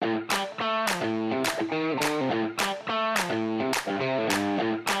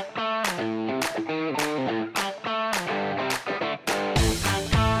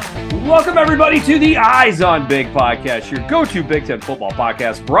Welcome, everybody, to the Eyes on Big podcast, your go-to Big Ten football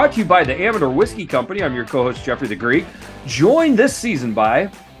podcast, brought to you by the Amador Whiskey Company. I'm your co-host, Jeffrey the Greek, joined this season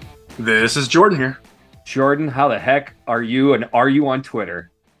by... This is Jordan here. Jordan, how the heck are you, and are you on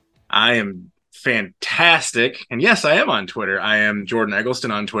Twitter? I am fantastic, and yes, I am on Twitter. I am Jordan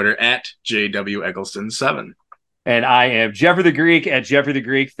Eggleston on Twitter, at JWEggleston7. And I am Jeffrey the Greek, at Jeffrey the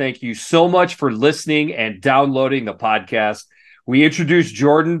Greek. Thank you so much for listening and downloading the podcast. We introduced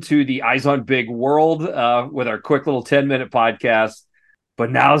Jordan to the Eyes on Big world with our quick little 10-minute podcast,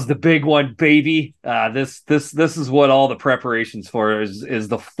 but now's the big one, baby. This is what all the preparations for is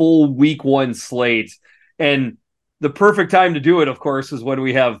the full week one slate, and the perfect time to do it, of course, is when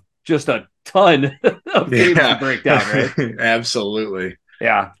we have just a ton of games to break down, right? Absolutely.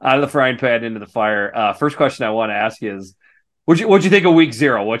 Yeah, out of the frying pan into the fire. First question I want to ask you is, what'd you think of week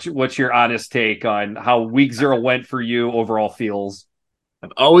zero? What's your honest take on how week zero went for you, overall feels?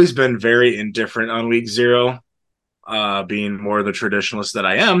 I've always been very indifferent on week zero, being more the traditionalist that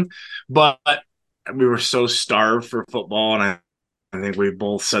I am, but we were so starved for football, and I think we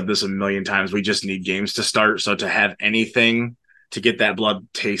both said this a million times. We just need games to start. So to have anything to get that blood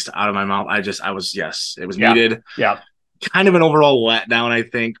taste out of my mouth, it was needed. Yeah. Kind of an overall letdown, I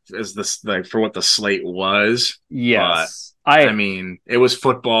think, is this for what the slate was. Yes. I mean, it was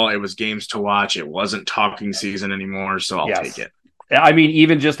football. It was games to watch. It wasn't talking season anymore, so I'll take it. I mean,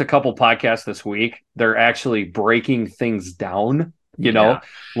 even just a couple podcasts this week, they're actually breaking things down,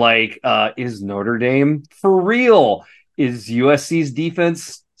 like is Notre Dame for real? Is USC's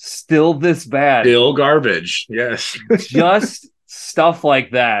defense still this bad? Still garbage, yes. Just stuff like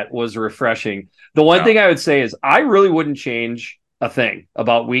that was refreshing. The one thing I would say is I really wouldn't change a thing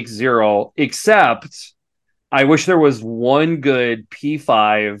about week zero, except I wish there was one good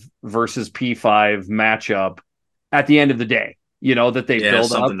P5 versus P5 matchup at the end of the day, that they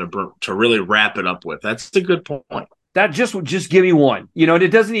build up. Something to really wrap it up with. That's a good point. That just give me one. And it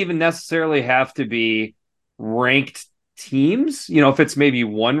doesn't even necessarily have to be ranked teams. If it's maybe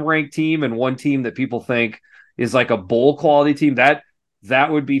one ranked team and one team that people think is like a bowl quality team, that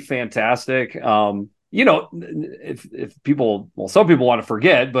would be fantastic. If people, some people want to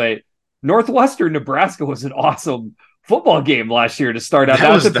forget, but Northwestern Nebraska was an awesome football game last year to start out.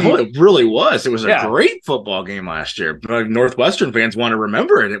 It really was. It was a great football game last year. But Northwestern fans want to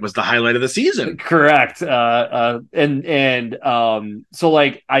remember it. It was the highlight of the season. Correct. So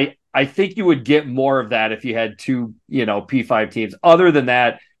like I think you would get more of that if you had two, P5 teams. Other than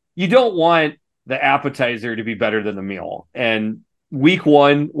that, you don't want the appetizer to be better than the meal. And week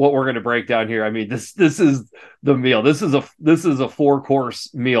one, what we're going to break down here, I mean, this is the meal. This is a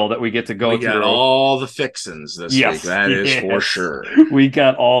 4-course meal that we get to go through. We got all the fixins this week. That is for sure. We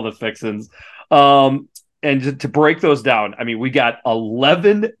got all the fixins. And to break those down, I mean, we got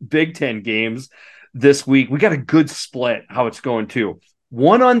 11 Big Ten games this week. We got a good split how it's going too.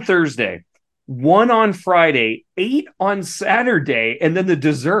 1 on Thursday, 1 on Friday, 8 on Saturday, and then the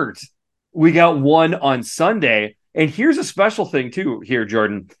dessert. We got 1 on Sunday. And here's a special thing, too, here,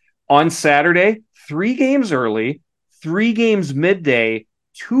 Jordan. On Saturday, 3 games early, 3 games midday,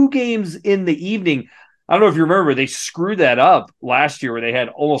 2 games in the evening. I don't know if you remember, they screwed that up last year where they had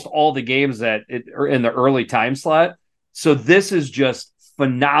almost all the games that are in the early time slot. So this is just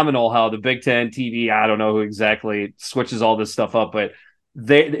phenomenal how the Big Ten TV, I don't know who exactly switches all this stuff up, but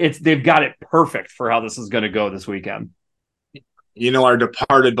they've got it perfect for how this is going to go this weekend. Our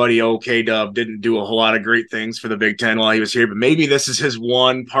departed buddy OK-Dub didn't do a whole lot of great things for the Big Ten while he was here, but maybe this is his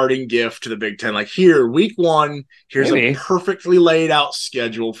one parting gift to the Big Ten. Like, here, week one, here's a perfectly laid out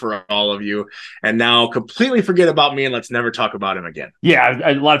schedule for all of you, and now completely forget about me and let's never talk about him again.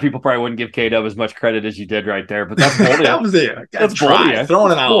 Yeah, a lot of people probably wouldn't give K-Dub as much credit as you did right there, but that's bold. That was it. That's bold.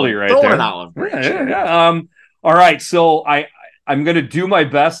 Throwing an olive. Right throwing there. an olive. Yeah. All right, so I'm going to do my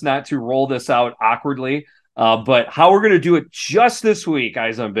best not to roll this out awkwardly. But how we're going to do it just this week,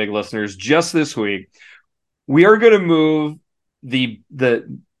 Eyes on Big listeners, just this week, we are going to move the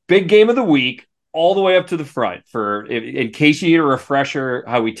big game of the week all the way up to the front in case you need a refresher,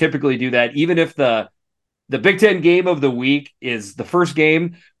 how we typically do that. Even if the Big Ten game of the week is the first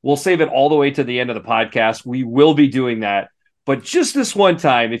game, we'll save it all the way to the end of the podcast. We will be doing that. But just this one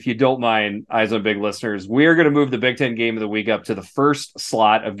time, if you don't mind, Eyes on Big listeners, we are going to move the Big Ten game of the week up to the first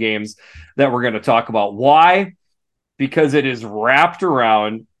slot of games that we're going to talk about. Why? Because it is wrapped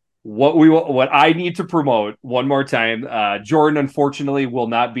around what I need to promote one more time. Jordan, unfortunately, will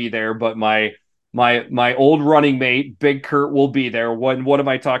not be there, but my old running mate, Big Kurt, will be there. What am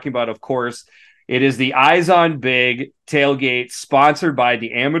I talking about? Of course, it is the Eyes on Big tailgate sponsored by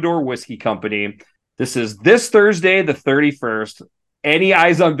the Amador Whiskey Company. This is this Thursday, the 31st. any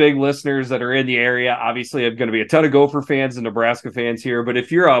Eyes on Big listeners that are in the area, obviously I'm going to be a ton of Gopher fans and Nebraska fans here, but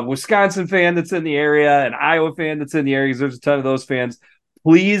if you're a Wisconsin fan that's in the area, an Iowa fan that's in the area, because there's a ton of those fans,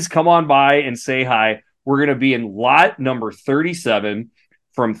 please come on by and say hi. We're going to be in lot number 37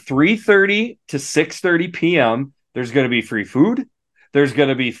 from 3:30 to 6:30 p.m. There's going to be free food. There's going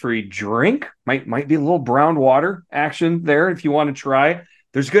to be free drink. Might be a little brown water action there if you want to try.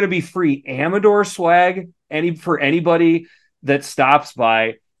 There's going to be free Amador swag for anybody that stops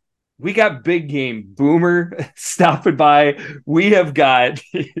by. We got Big Game Boomer stopping by. We have got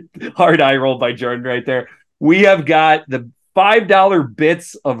hard eye roll by Jordan right there. We have got the $5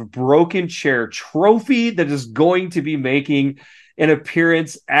 Bits of Broken Chair trophy that is going to be making an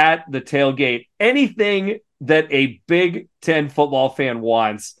appearance at the tailgate. Anything that a Big Ten football fan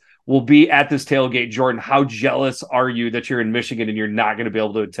wants will be at this tailgate. Jordan, how jealous are you that you're in Michigan and you're not going to be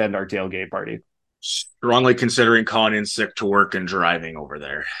able to attend our tailgate party? Strongly considering calling in sick to work and driving over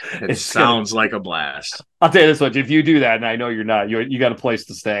there. It sounds like a blast. I'll tell you this much. If you do that, and I know you're not, you got a place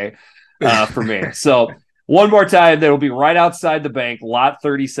to stay for me. So one more time, that'll be right outside the bank, lot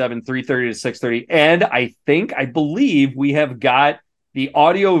 37, 3:30 to 6:30. And I believe we have got the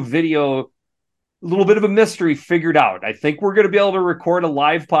audio video, a little bit of a mystery figured out. I think we're going to be able to record a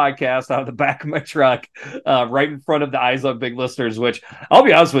live podcast out of the back of my truck right in front of the Eyes on Big listeners, which I'll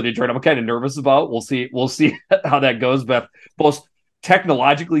be honest with you, Jordan, I'm kind of nervous about. We'll see how that goes, Beth, both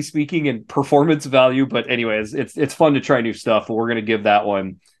technologically speaking and performance value. But anyways, it's fun to try new stuff. But we're going to give that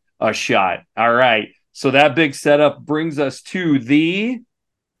one a shot. All right. So that big setup brings us to the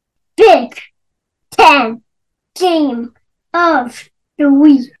Big Ten Game of the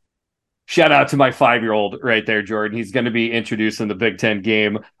Week. Shout out to my 5-year-old right there, Jordan. He's going to be introducing the Big Ten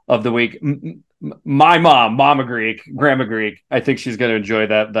Game of the Week. My mom, Mama Greek, Grandma Greek, I think she's going to enjoy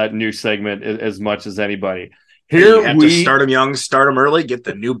that new segment as much as anybody. Here you have to start them young, start them early, get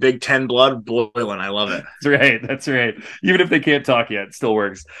the new Big Ten blood boiling. I love it. That's right. Even if they can't talk yet, it still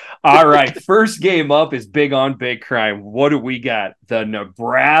works. All right, first game up is Big on Big Crime. What do we got? The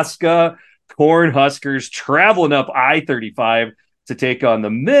Nebraska Cornhuskers traveling up I-35 to take on the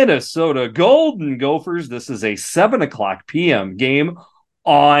Minnesota Golden Gophers. This is a 7:00 p.m. game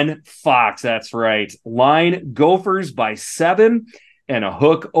on Fox. That's right. Line Gophers by 7 and a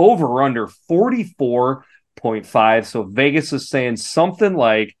hook over under 44.5. So Vegas is saying something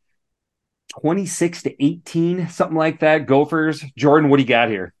like 26-18, something like that. Gophers. Jordan, what do you got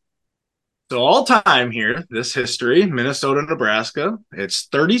here? So all time here, this history, Minnesota, Nebraska, it's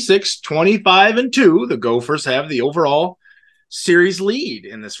 36-25-2. The Gophers have the overall series lead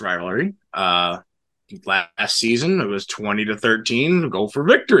in this rivalry. Last season it was 20-13, Gopher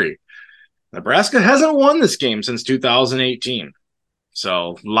victory. Nebraska hasn't won this game since 2018,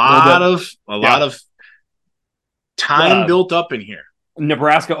 so a lot of time built up in here.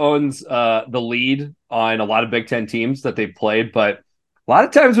 Nebraska owns the lead on a lot of Big Ten teams that they've played, but a lot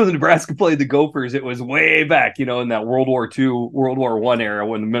of times when Nebraska played the Gophers, it was way back, in that World War II, World War I era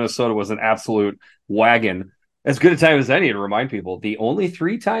when Minnesota was an absolute wagon. As good a time as any to remind people, the only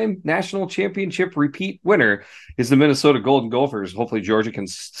 3-time national championship repeat winner is the Minnesota Golden Gophers. Hopefully Georgia can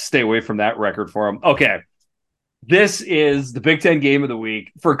stay away from that record for them. Okay, this is the Big Ten Game of the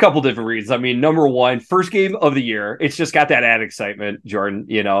Week for a couple different reasons. I mean, number one, first game of the year. It's just got that added excitement, Jordan,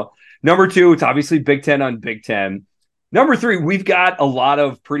 Number two, it's obviously Big Ten on Big Ten. Number three, we've got a lot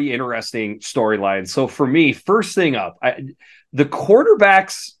of pretty interesting storylines. So for me, first thing up, the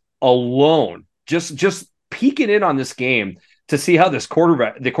quarterbacks alone, just peeking in on this game to see how the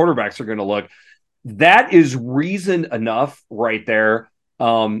quarterbacks are going to look. That is reason enough right there.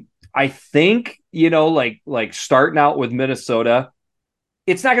 I think, like starting out with Minnesota,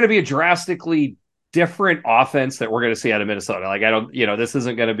 it's not going to be a drastically different offense that we're going to see out of Minnesota. Like, this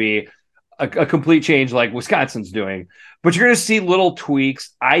isn't going to be a complete change like Wisconsin's doing, but you're going to see little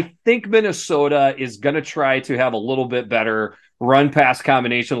tweaks. I think Minnesota is going to try to have a little bit better run pass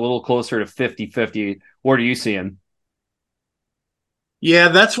combination, a little closer to 50-50. What are you seeing? Yeah,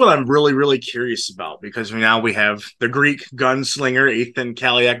 that's what I'm really, really curious about, because now we have the Greek gunslinger, Ethan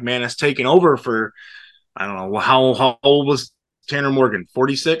Kaliak-Manis, taking over for, I don't know, how old was Tanner Morgan?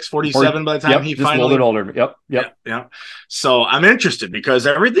 46, 47 by the time he finally... Just a little bit older. Yep. So I'm interested, because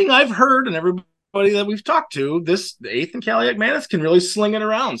everything I've heard and everybody that we've talked to, this Ethan Kaliak-Manis can really sling it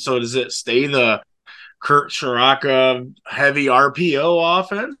around. So does it stay the Kurt Shiraka heavy RPO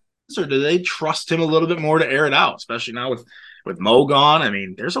offense, or do they trust him a little bit more to air it out, especially now with Mo gone? I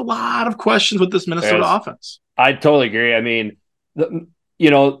mean, there's a lot of questions with this Minnesota offense. I totally agree. I mean,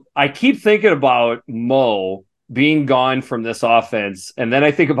 I keep thinking about Mo being gone from this offense, and then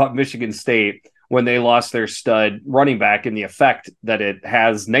I think about Michigan State, when they lost their stud running back and the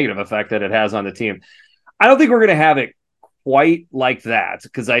negative effect that it has on the team. I don't think we're going to have it quite like that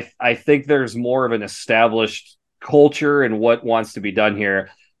because I think there's more of an established culture and what wants to be done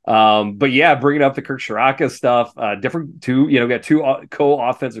here. But yeah, bringing up the Kirk Ciarrocca stuff, different two, got two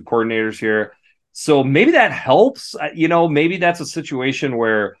co-offensive coordinators here. So maybe that helps. Maybe that's a situation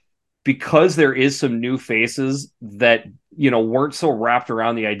where because there is some new faces that, weren't so wrapped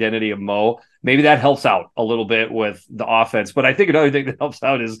around the identity of Mo, maybe that helps out a little bit with the offense. But I think another thing that helps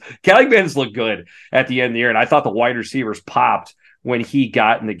out is Callahan's looked good at the end of the year. And I thought the wide receivers popped when he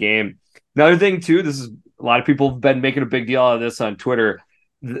got in the game. Another thing too, a lot of people have been making a big deal out of this on Twitter.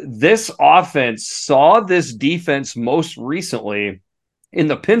 This offense saw this defense most recently in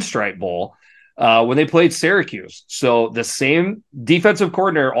the Pinstripe Bowl when they played Syracuse. So the same defensive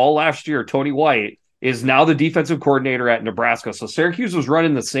coordinator all last year, Tony White, is now the defensive coordinator at Nebraska. So Syracuse was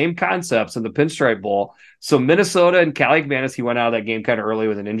running the same concepts in the Pinstripe Bowl. So Minnesota and Callie McManus, he went out of that game kind of early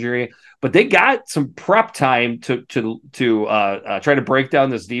with an injury, but they got some prep time to try to break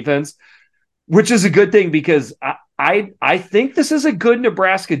down this defense, which is a good thing because I think this is a good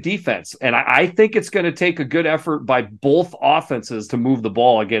Nebraska defense, and I think it's going to take a good effort by both offenses to move the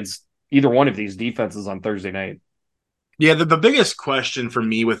ball against either one of these defenses on Thursday night. Yeah, the biggest question for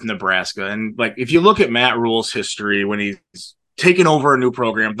me with Nebraska, and like if you look at Matt Rule's history when he's taken over a new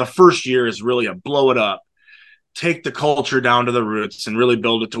program, the first year is really a blow it up, take the culture down to the roots and really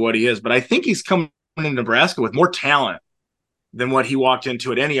build it to what he is. But I think he's coming in Nebraska with more talent than what he walked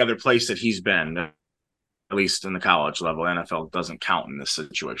into at any other place that he's been, at least in the college level. NFL doesn't count in this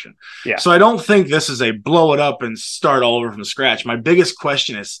situation. Yeah. So I don't think this is a blow it up and start all over from scratch. My biggest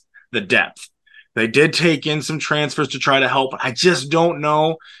question is the depth. They did take in some transfers to try to help. I just don't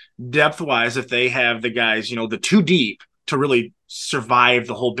know depth-wise if they have the guys, the too deep to really survive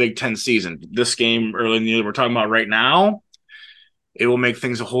the whole Big Ten season. This game early in the year we're talking about right now, it will make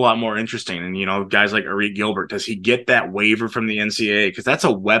things a whole lot more interesting. And, guys like Arik Gilbert, does he get that waiver from the NCAA? Because that's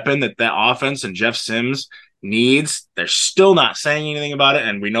a weapon that offense and Jeff Sims needs. They're still not saying anything about it,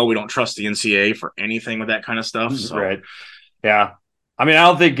 and we know we don't trust the NCAA for anything with that kind of stuff. So. Right. Yeah. I mean, I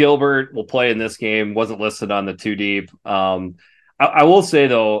don't think Gilbert will play in this game. Wasn't listed on the too deep. I will say,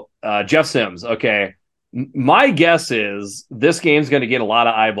 though, Jeff Sims, okay, my guess is this game's going to get a lot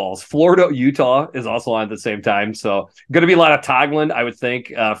of eyeballs. Florida-Utah is also on at the same time. So going to be a lot of toggling, I would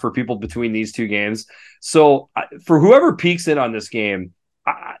think, for people between these two games. So for whoever peeks in on this game,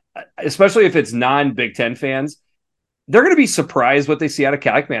 especially if it's non-Big Ten fans, they're going to be surprised what they see out of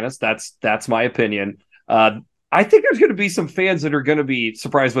Callie McManus. That's my opinion. I think there's going to be some fans that are going to be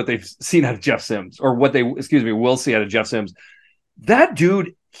surprised what they've seen out of Jeff Sims or what they, will see out of Jeff Sims. That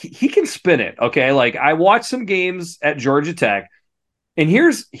dude, he can spin it. Okay. Like I watched some games at Georgia Tech, and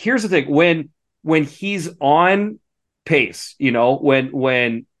here's the thing. When he's on pace,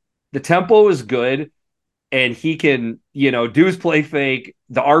 when the tempo is good and he can, do his play fake,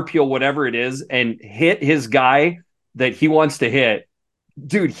 the RPO, whatever it is, and hit his guy that he wants to hit,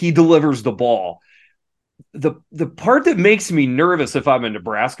 dude, he delivers the ball. The part that makes me nervous if I'm a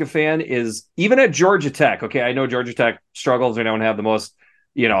Nebraska fan is even at Georgia Tech. Okay, I know Georgia Tech struggles. They don't have the most,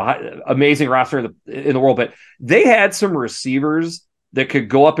 amazing roster in the world, but they had some receivers that could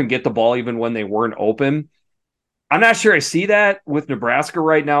go up and get the ball even when they weren't open. I'm not sure I see that with Nebraska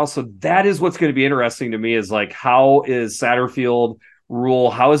right now. So that is what's going to be interesting to me is like, how is Satterfield, Rule,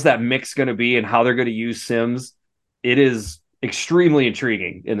 how is that mix going to be and how they're going to use Sims? It is extremely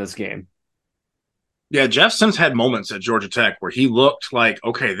intriguing in this game. Yeah, Jeff Sims had moments at Georgia Tech where he looked like,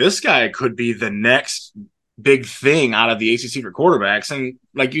 okay, this guy could be the next big thing out of the ACC for quarterbacks. And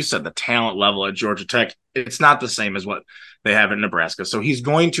like you said, the talent level at Georgia Tech, it's not the same as what they have in Nebraska. So he's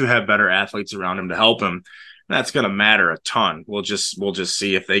going to have better athletes around him to help him. That's going to matter a ton. We'll just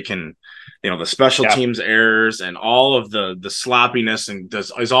see if they can, the special teams errors and all of the sloppiness and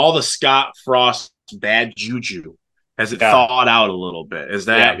is all the Scott Frost bad juju. Has it thawed out a little bit? Is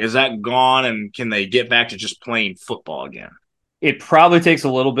that gone, and can they get back to just playing football again? It probably takes a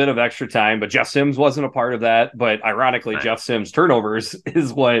little bit of extra time, but Jeff Sims wasn't a part of that. But ironically, right. Jeff Sims' turnovers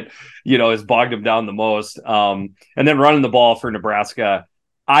is what, has bogged him down the most. And then running the ball for Nebraska,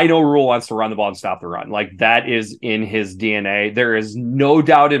 I know Rule wants to run the ball and stop the run. Like that is in his DNA. There is no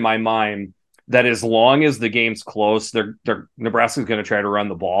doubt in my mind that as long as the game's close, Nebraska's going to try to run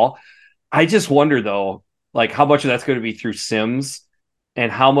the ball. I just wonder, though, like how much of that's going to be through Sims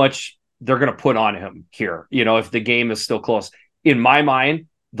and how much they're going to put on him here, if the game is still close. In my mind,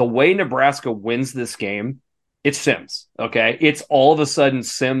 the way Nebraska wins this game, it's Sims, okay? It's all of a sudden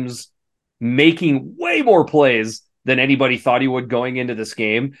Sims making way more plays than anybody thought he would going into this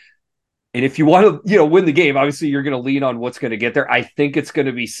game. And if you want to, win the game, obviously you're going to lean on what's going to get there. I think it's going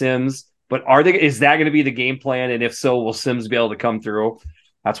to be Sims, but is that going to be the game plan? And if so, will Sims be able to come through?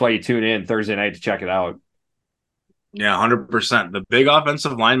 That's why you tune in Thursday night to check it out. Yeah, 100%. The big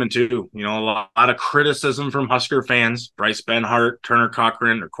offensive lineman, too. A lot of criticism from Husker fans. Bryce Benhart, Turner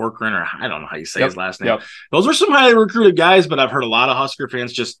Cochran, or Corcoran, or I don't know how you say his last name. Yep. Those were some highly recruited guys, but I've heard a lot of Husker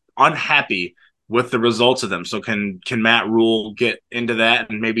fans just unhappy with the results of them. So can Matt Rule get into that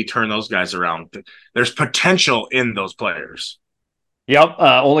and maybe turn those guys around? There's potential in those players. Yep.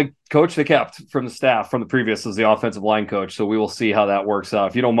 Only coach they kept from the staff from the previous is the offensive line coach. So we will see how that works out.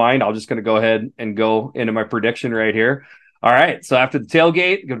 If you don't mind, I'm just going to go ahead and go into my prediction right here. All right. So after the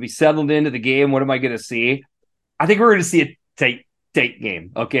tailgate, going to be settled into the game. What am I going to see? I think we're going to see a tight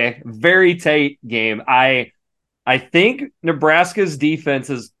game. Okay. Very tight game. I think Nebraska's defense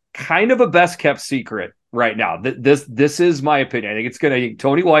is kind of a best kept secret right now. This is my opinion. I think it's going to,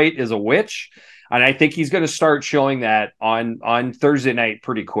 Tony White is a witch. And I think he's going to start showing that on Thursday night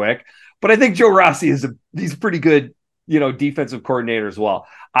pretty quick. But I think Joe Rossi he's a pretty good, defensive coordinator as well.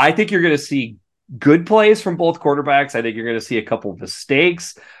 I think you're going to see good plays from both quarterbacks. I think you're going to see a couple of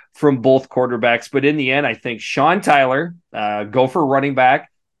mistakes from both quarterbacks. But in the end, I think Sean Tyler, go for running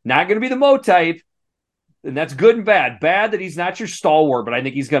back, not going to be the Mo type. And that's good and bad. Bad that he's not your stalwart, but I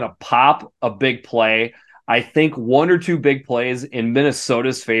think he's going to pop a big play. I think one or two big plays in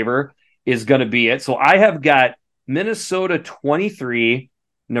Minnesota's favor is going to be it. So I have got Minnesota 23,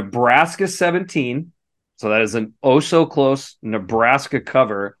 Nebraska 17. So that is an so close Nebraska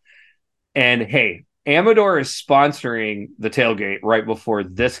cover. And hey, Amador is sponsoring the tailgate right before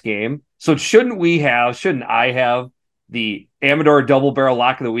this game. So shouldn't I have the Amador double barrel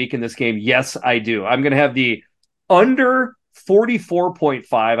lock of the week in this game? Yes, I do. I'm going to have the under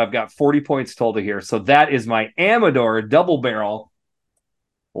 44.5. I've got 40 points total here. So that is my Amador double barrel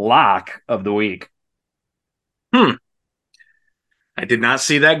lock of the week. I did not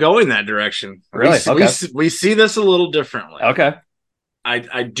see that going that direction. Really? We see this a little differently. Okay.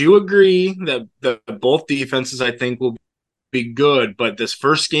 I do agree that both defenses, I think, will be good, but this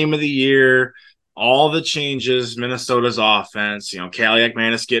first game of the year, all the changes, Minnesota's offense, Kaliak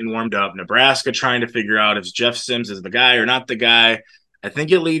Manis getting warmed up, Nebraska trying to figure out if Jeff Sims is the guy or not the guy. I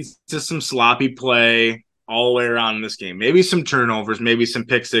think it leads to some sloppy play all the way around in this game. Maybe some turnovers, maybe some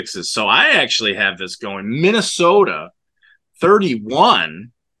pick sixes. So I actually have this going Minnesota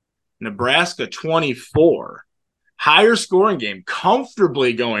 31, Nebraska 24. Higher scoring game,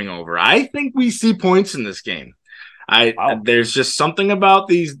 comfortably going over. I think we see points in this game. There's just something about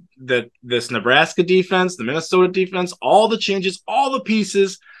this Nebraska defense, the Minnesota defense, all the changes, all the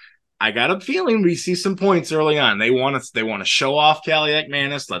pieces. I got a feeling we see some points early on. They want to show off Kaliak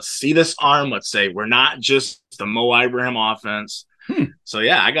Manis. Let's see this arm. Let's say we're not just the Mo Ibrahim offense. So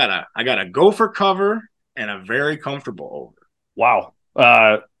yeah, I gotta go for cover and a very comfortable over. Wow.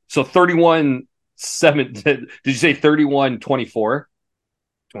 So 31-7. Did you say 31-24?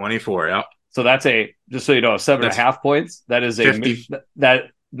 24. Yeah. So that's just so you know, 7.5 points. That is 50.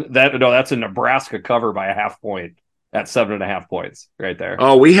 That's a Nebraska cover by a half point. At 7.5 points right there.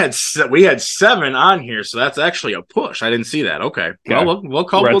 Oh, we had 7 on here, so that's actually a push. I didn't see that. Okay. Well, we'll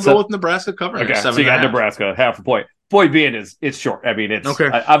go with Nebraska covering. Okay, so you got Nebraska half a point. Point being it's short. I mean, it's okay.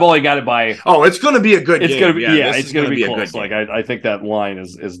 I've only got it by. Oh, it's going to be a good game. It's going to be it's going to be close. Like I think that line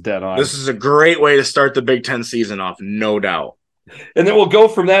is dead on. This is a great way to start the Big Ten season off, no doubt. And then we'll go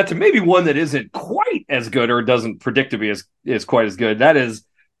from that to maybe one that isn't quite as good or doesn't predict to be as quite as good. That is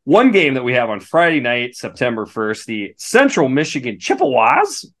one game that we have on Friday night, September 1st, the Central Michigan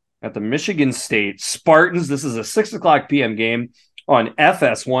Chippewas at the Michigan State Spartans. This is a 6:00 p.m. game on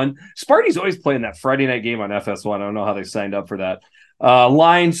FS1. Sparty's always playing that Friday night game on FS1. I don't know how they signed up for that.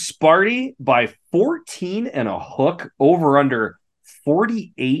 Line Sparty by 14 and a hook, over under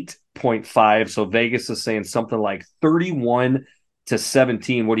 48.5. So Vegas is saying something like 31-17.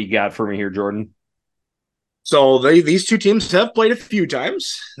 What do you got for me here, Jordan? So these two teams have played a few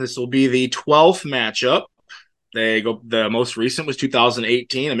times. This will be the 12th matchup. The most recent was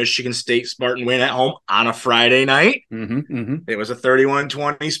 2018, a Michigan State Spartan win at home on a Friday night. It was a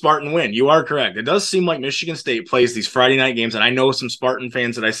 31-20 Spartan win. You are correct. It does seem like Michigan State plays these Friday night games, and I know some Spartan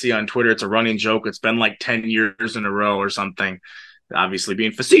fans that I see on Twitter, it's a running joke. It's been like 10 years in a row or something. Obviously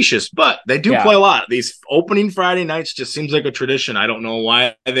being facetious, but they do play a lot. These opening Friday nights just seems like a tradition. I don't know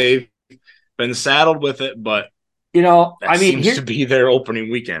why they've been saddled with it, but seems to be their opening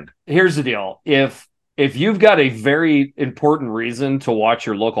weekend. Here's the deal. If you've got a very important reason to watch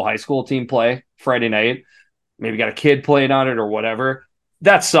your local high school team play Friday night, maybe got a kid playing on it or whatever,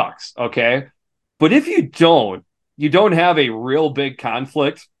 that sucks. Okay. But if you don't have a real big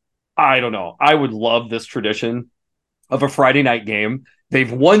conflict I don't know. I would love this tradition of a Friday night game.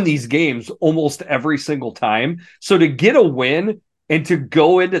 They've won these games almost every single time. So to get a win and to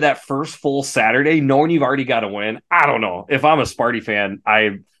go into that first full Saturday knowing you've already got a win, I don't know. If I'm a Sparty fan,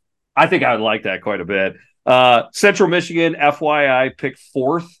 I think I would like that quite a bit. Central Michigan, FYI, picked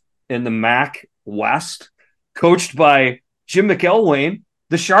fourth in the MAC West, coached by Jim McElwain,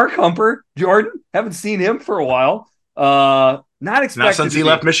 the Shark Humper. Jordan, haven't seen him for a while. Not expected. Not since he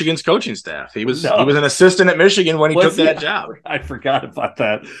left Michigan's coaching staff. He was an assistant at Michigan when he took that job. I forgot about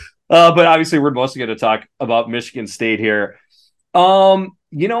that. But obviously, we're mostly going to talk about Michigan State here. I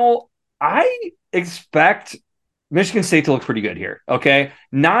expect Michigan State to look pretty good here. Okay,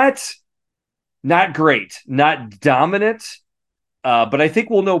 not great, not dominant, but I think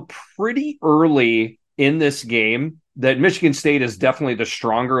we'll know pretty early in this game that Michigan State is definitely the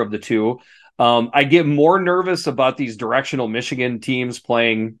stronger of the two. I get more nervous about these directional Michigan teams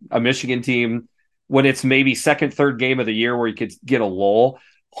playing a Michigan team when it's maybe second, third game of the year where you could get a lull.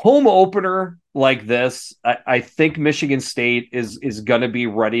 Home opener like this, I think Michigan State is going to be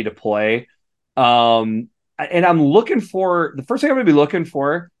ready to play. And I'm looking for the first thing I'm going to be looking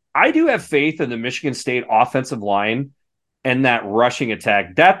for. I do have faith in the Michigan State offensive line and that rushing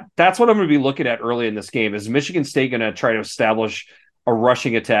attack. That's what I'm going to be looking at early in this game. Is Michigan State going to try to establish a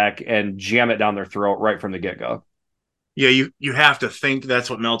rushing attack and jam it down their throat right from the get-go? Yeah, you have to think that's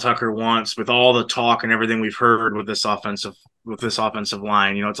what Mel Tucker wants with all the talk and everything we've heard with this offensive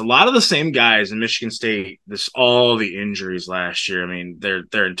line. It's a lot of the same guys in Michigan State. All the injuries last year. I mean,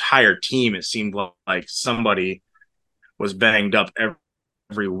 their entire team, it seemed like somebody was banged up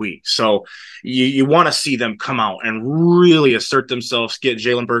every week. So you want to see them come out and really assert themselves, get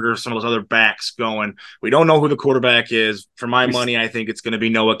Jalen Berger, some of those other backs going. We don't know who the quarterback is. For my money, I think it's going to be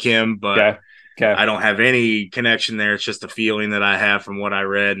Noah Kim, but okay. I don't have any connection there. It's just a feeling that I have from what I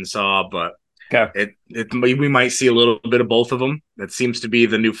read and saw, but we might see a little bit of both of them. That seems to be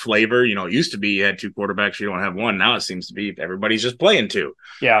the new flavor. It used to be you had two quarterbacks, you don't have one. Now it seems to be everybody's just playing two.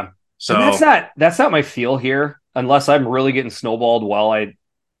 Yeah. So and that's not my feel here, unless I'm really getting snowballed. Well,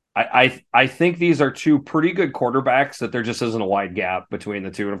 I think these are two pretty good quarterbacks that there just isn't a wide gap between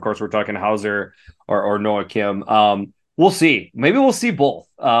the two. And of course, we're talking Hauser or Noah Kim. We'll see. Maybe we'll see both.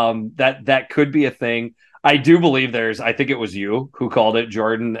 That could be a thing. I do believe I think it was you who called it,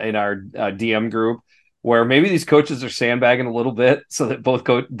 Jordan, in our DM group, where maybe these coaches are sandbagging a little bit so that both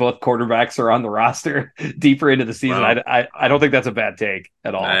quarterbacks are on the roster deeper into the season. Wow. I don't think that's a bad take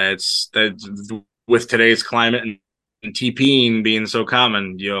at all. It's with today's climate and TPing being so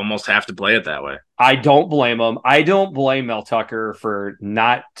common, you almost have to play it that way. I don't blame him. I don't blame Mel Tucker for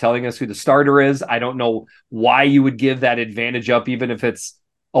not telling us who the starter is. I don't know why you would give that advantage up, even if it's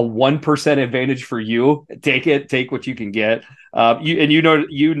a 1% advantage for you. Take what you can get.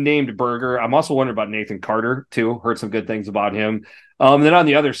 You named Berger. I'm also wondering about Nathan Carter too. Heard some good things about him. Then on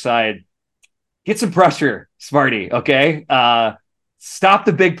the other side, get some pressure, Smarty. Okay. Stop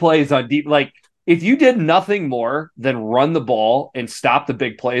the big plays on deep. Like, if you did nothing more than run the ball and stop the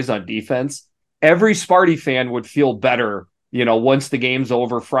big plays on defense, every Sparty fan would feel better, once the game's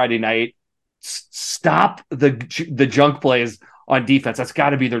over Friday night. Stop the junk plays on defense. That's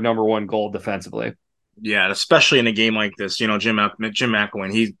got to be their number one goal defensively. Yeah, especially in a game like this, Jim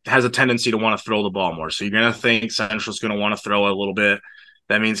McElwain, he has a tendency to want to throw the ball more. So you're going to think Central's going to want to throw a little bit.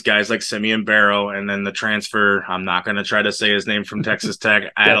 That means guys like Simeon Barrow, and then the transfer. I'm not going to try to say his name from Texas Tech,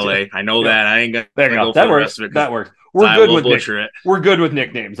 Adelaide. I know that. I ain't going to go for the rest of it. That works. We're good with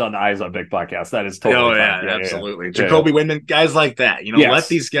nicknames on the Eyes on Big podcast. That is totally fine. Yeah, absolutely. Yeah. Jacoby Windman, guys like that. Let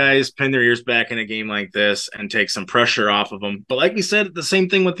these guys pin their ears back in a game like this and take some pressure off of them. But like we said, the same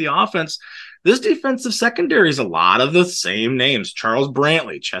thing with the offense. This defensive secondary is a lot of the same names. Charles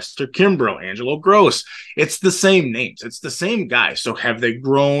Brantley, Chester Kimbrough, Angelo Gross. It's the same names. It's the same guys. So have they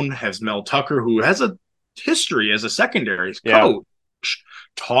grown? Has Mel Tucker, who has a history as a secondary coach,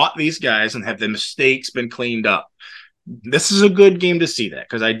 taught these guys, and have the mistakes been cleaned up? This is a good game to see that,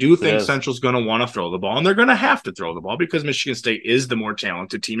 because I do think Central's going to want to throw the ball, and they're going to have to throw the ball because Michigan State is the more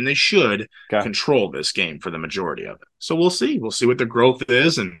talented team, and they should control this game for the majority of it. So we'll see. We'll see what the growth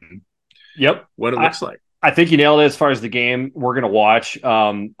is and what it looks like. I think you nailed it as far as the game we're going to watch.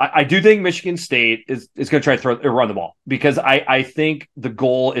 I do think Michigan State is going to try to run the ball, because I think the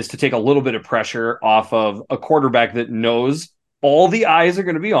goal is to take a little bit of pressure off of a quarterback that knows all the eyes are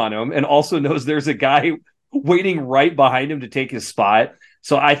going to be on him and also knows there's a guy waiting right behind him to take his spot.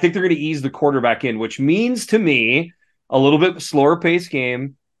 So I think they're going to ease the quarterback in, which means to me a little bit slower paced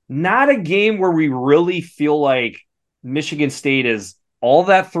game, not a game where we really feel like Michigan State is all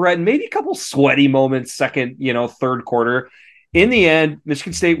that threat, and maybe a couple sweaty moments, second, third quarter. In the end,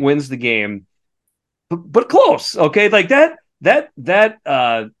 Michigan State wins the game, but close. Okay, like that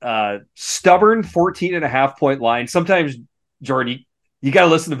stubborn 14.5 point line. Sometimes, Jordan, you got to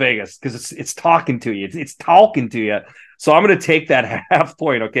listen to Vegas because it's talking to you. It's talking to you. So I'm going to take that half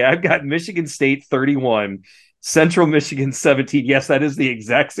point. Okay, I've got Michigan State 31, Central Michigan 17. Yes, that is the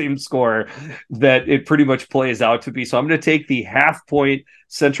exact same score that it pretty much plays out to be. So I'm going to take the half point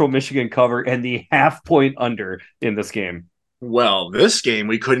Central Michigan cover and the half point under in this game. Well, this game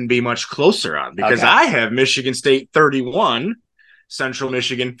we couldn't be much closer on because I have Michigan State 31, Central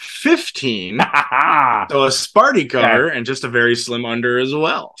Michigan 15. So a Sparty cover and just a very slim under as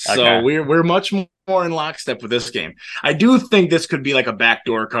well. So we're much more in lockstep with this game. I do think this could be like a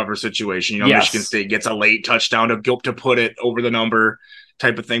backdoor cover situation. You know, Michigan State gets a late touchdown to put it over the number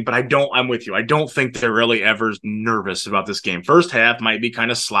type of thing. But I'm with you. I don't think they're really ever nervous about this game. First half might be kind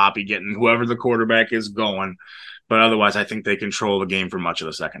of sloppy getting whoever the quarterback is going. But otherwise, I think they control the game for much of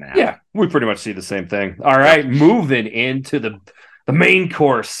the second half. Yeah, we pretty much see the same thing. All right, moving into the main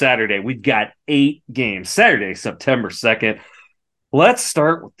course Saturday. We've got 8 games. Saturday, September 2nd. Let's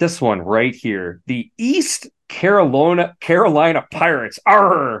start with this one right here. The East Carolina Pirates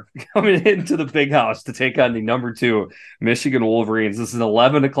are coming into the big house to take on the number 2 Michigan Wolverines. This is an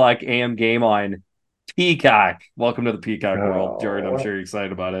 11 o'clock a.m. game on Peacock. Welcome to the Peacock world, Jordan. I'm sure you're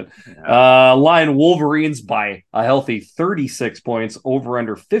excited about it. Yeah. Line Wolverines by a healthy 36 points, over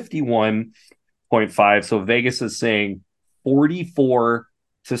under 51.5. So Vegas is saying 44-7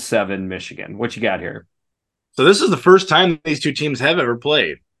 Michigan. What you got here? So this is the first time these two teams have ever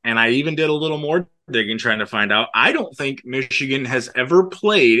played. And I even did a little more digging trying to find out. I don't think Michigan has ever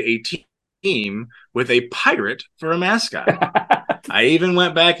played a team with a pirate for a mascot. I even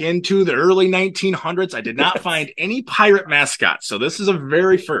went back into the early 1900s. I did not find any pirate mascots. So this is a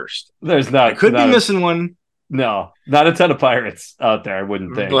very first. There's not. I could be missing one. No, not a ton of pirates out there, I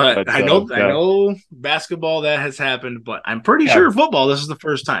wouldn't think. But I know basketball that has happened, but I'm pretty sure football, this is the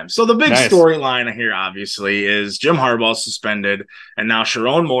first time. So the big storyline here, obviously, is Jim Harbaugh suspended, and now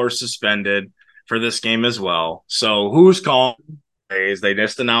Sharon Moore suspended for this game as well. So who's calling plays? They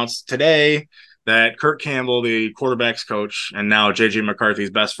just announced today that Kirk Campbell, the quarterback's coach, and now J.J.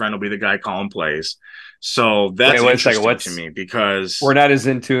 McCarthy's best friend will be the guy calling plays. So that's interesting to me because we're not as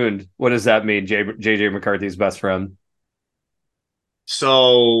in tune. What does that mean, J.J. McCarthy's best friend?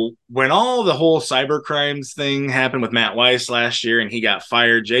 So when all the whole cyber crimes thing happened with Matt Weiss last year and he got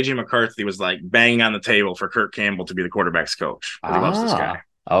fired, J.J. McCarthy was like banging on the table for Kirk Campbell to be the quarterback's coach. He loves this guy.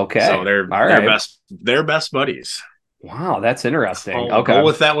 Okay. So they're best buddies. Wow, that's interesting. Go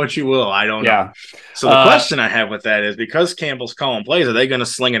with that what you will. I don't know. So the question I have with that is because Campbell's calling plays, are they going to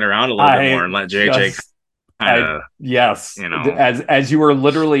sling it around a little bit more and let JJ yes, you know, as you were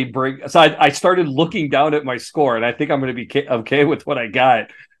literally so I started looking down at my score, and I think I'm going to be okay with what I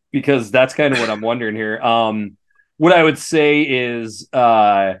got because that's kind of what I'm wondering here. What I would say is,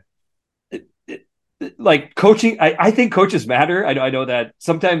 like coaching, I think coaches matter. I know that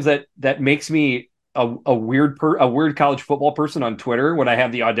sometimes that makes me a weird college football person on Twitter when I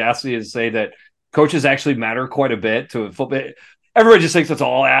have the audacity to say that coaches actually matter quite a bit to football. Everybody just thinks that's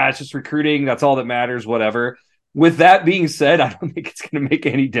all. It's just recruiting. That's all that matters. Whatever. With that being said, I don't think it's going to make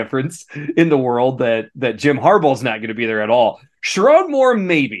any difference in the world that Jim Harbaugh's not going to be there at all. Sharon Moore,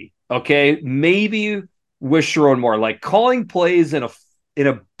 maybe. Okay, maybe with Sharon Moore, like calling plays in a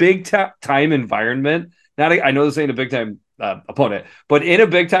big time environment. I know this ain't a big time opponent, but in a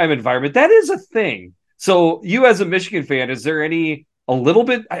big time environment, that is a thing. So, you as a Michigan fan, is there a little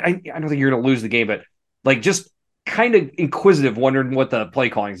bit? I don't think you're going to lose the game, but like just kind of inquisitive, wondering what the play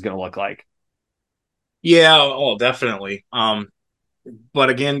calling is going to look like. Yeah, definitely. But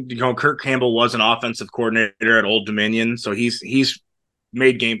again, Kirk Campbell was an offensive coordinator at Old Dominion, so he's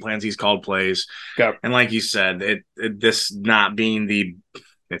made game plans, he's called plays, and like you said, this not being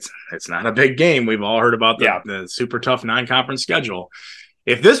it's not a big game. We've all heard about the super tough non-conference schedule.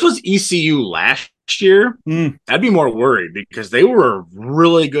 If this was ECU last year, I'd be more worried because they were a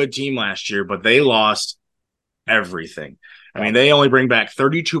really good team last year, but they lost everything. I mean, they only bring back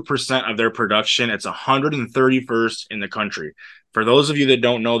 32% of their production. It's 131st in the country. For those of you that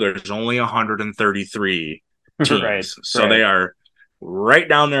don't know, there's only 133 teams. So they are right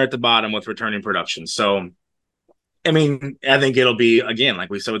down there at the bottom with returning production. So, I mean, I think it'll be, again, like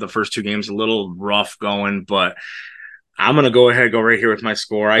we said with the first two games, a little rough going, but I'm going to go right here with my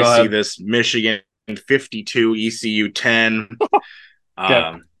score. I see this Michigan 52, ECU 10.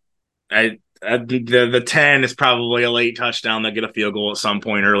 The 10 is probably a late touchdown. They'll get a field goal at some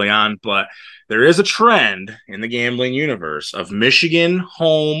point early on, but there is a trend in the gambling universe of Michigan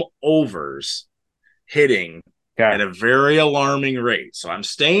home overs hitting at a very alarming rate. So I'm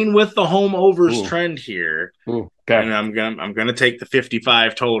staying with the home overs trend here. And I'm gonna take the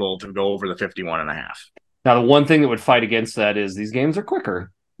 55 total to go over the 51.5. Now, the one thing that would fight against that is these games are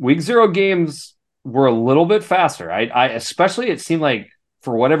quicker. Week 0 games were a little bit faster. I especially, it seemed like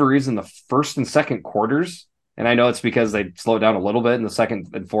for whatever reason, the first and second quarters, and I know it's because they slowed down a little bit in the second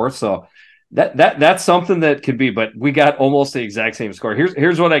and fourth. So that's something that could be, but we got almost the exact same score.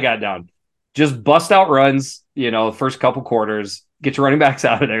 Here's what I got down. Just bust out runs, first couple quarters, get your running backs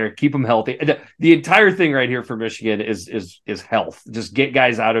out of there, keep them healthy. The entire thing right here for Michigan is health. Just get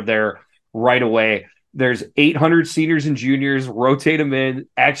guys out of there right away. There's 800 seniors and juniors, rotate them in,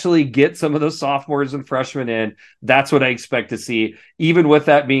 actually get some of those sophomores and freshmen in. That's what I expect to see. Even with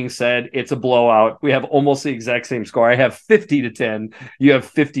that being said, it's a blowout. We have almost the exact same score. I have 50-10. You have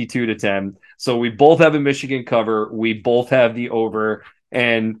 52-10. So we both have a Michigan cover. We both have the over.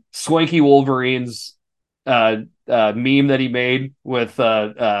 And Swanky Wolverines meme that he made with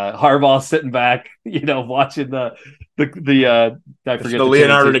Harbaugh sitting back, watching the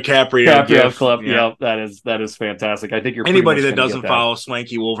Leonardo DiCaprio clip. Yeah, that is fantastic. I think anybody that doesn't follow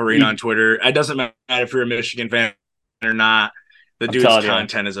Swanky Wolverine on Twitter, it doesn't matter if you're a Michigan fan or not. The dude's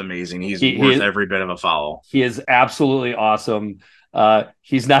content is amazing. He's worth every bit of a follow. He is absolutely awesome.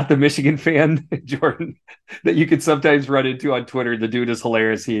 He's not the Michigan fan, Jordan, that you can sometimes run into on Twitter. The dude is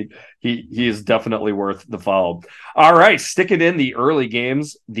hilarious. He is definitely worth the follow. All right, sticking in the early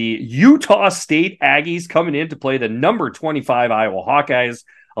games, the Utah State Aggies coming in to play the number 25 Iowa Hawkeyes.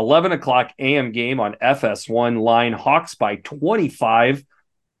 11 o'clock a.m. game on FS1. Line Hawks by 25,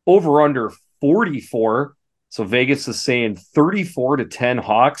 over under 44. So Vegas is saying 34-10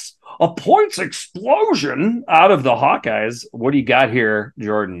 Hawks. A points explosion out of the Hawkeyes. What do you got here,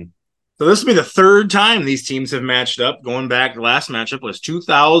 Jordan? So this will be the third time these teams have matched up. Going back, the last matchup was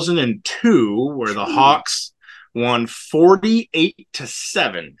 2002, where the Hawks won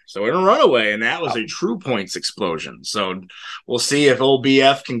 48-7. So in a runaway, and that was a true points explosion. So we'll see if old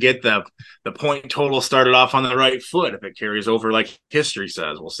BF can get the point total started off on the right foot. If it carries over like history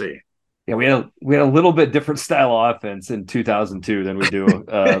says, we'll see. Yeah, we had a little bit different style of offense in 2002 than we do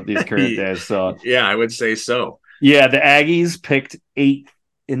these current days. So yeah, I would say so. Yeah, the Aggies picked 8th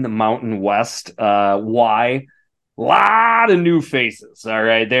in the Mountain West. Why? A lot of new faces. All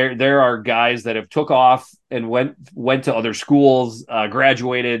right, there are guys that have took off and went to other schools,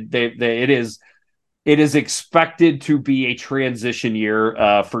 graduated. It is expected to be a transition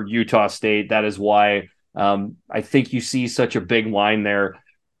year for Utah State. That is why I think you see such a big line there.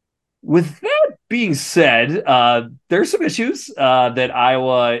 With that being said, there's some issues that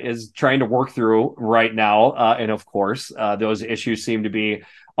Iowa is trying to work through right now. And of course, those issues seem to be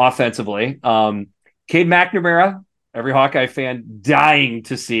offensively. Cade McNamara, every Hawkeye fan dying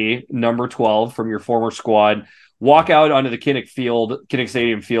to see number 12 from your former squad walk out onto the Kinnick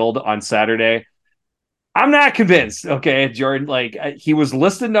Stadium field on Saturday. I'm not convinced. Okay, Jordan, he was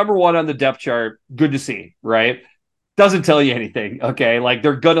listed number 1 on the depth chart. Good to see, right? Doesn't tell you anything, okay?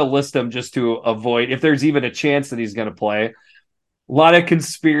 They're going to list him just to avoid, if there's even a chance that he's going to play. A lot of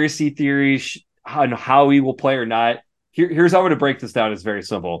conspiracy theories on how he will play or not. Here's how I'm going to break this down. It's very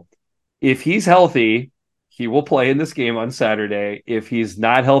simple. If he's healthy, he will play in this game on Saturday. If he's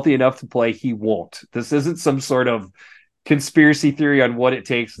not healthy enough to play, he won't. This isn't some sort of conspiracy theory on what it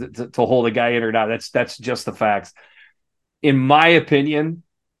takes to hold a guy in or not. That's just the facts. In my opinion,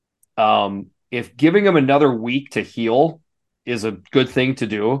 if giving him another week to heal is a good thing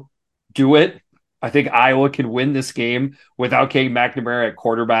to do it. I think Iowa can win this game without Cade McNamara at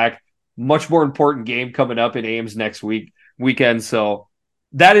quarterback. Much more important game coming up in Ames next weekend. So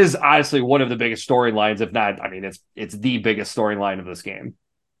that is honestly one of the biggest storylines, if not, it's the biggest storyline of this game.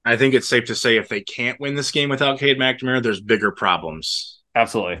 I think it's safe to say if they can't win this game without Cade McNamara, there's bigger problems.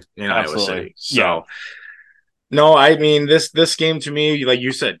 Absolutely. In Iowa City. So yeah. No, this game to me, like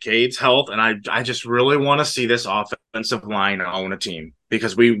you said, Cade's health, and I just really want to see this offensive line own a team,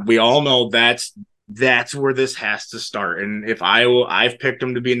 because we all know that's where this has to start. And if I've picked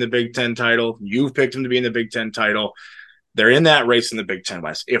them to be in the Big Ten title, you've picked them to be in the Big Ten title, they're in that race in the Big Ten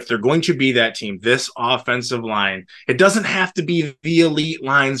West. If they're going to be that team, this offensive line, it doesn't have to be the elite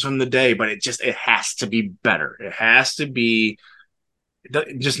lines from the day, but it has to be better. It has to be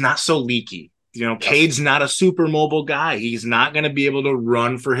just not so leaky. Cade's not a super mobile guy. He's not going to be able to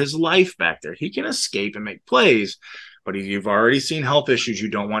run for his life back there. He can escape and make plays, but you've already seen health issues. You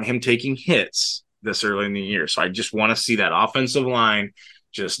don't want him taking hits this early in the year. So I just want to see that offensive line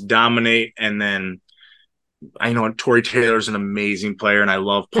just dominate. And then I know Tory Taylor's an amazing player, and I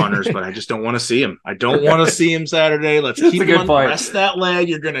love punters, but I just don't want to see him. I don't want to see him Saturday. Let's keep him on. Rest that leg.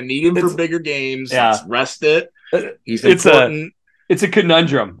 You're going to need him for bigger games. Yeah. Let's rest it. He's It's important. it's a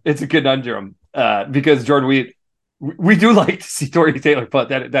conundrum. It's a conundrum because Jordan, we do like to see Torrey Taylor punt.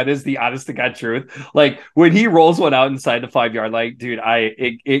 That is the honest to God truth. Like when he rolls one out inside the 5 yard line, dude,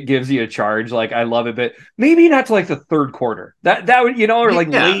 it gives you a charge. Like I love it, but maybe not to like the third quarter. That would or like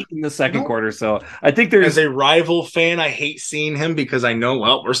late in the second quarter. So I think there's as a rival fan, I hate seeing him because I know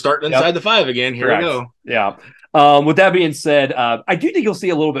we're starting inside the 5 again. Here we go. Yeah. With that being said, I do think you'll see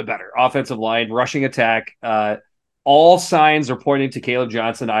a little bit better offensive line, rushing attack. All signs are pointing to Caleb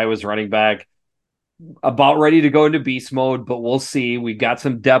Johnson, Iowa's running back, about ready to go into beast mode, but we'll see. We've got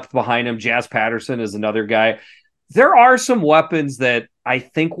some depth behind him. Jazz Patterson is another guy. There are some weapons that I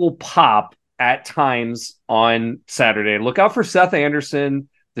think will pop at times on Saturday. Look out for Seth Anderson,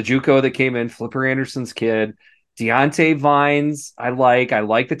 the JUCO that came in, Flipper Anderson's kid. Deontay Vines, I like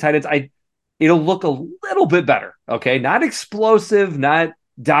the tight ends. It'll look a little bit better. Okay. Not explosive, not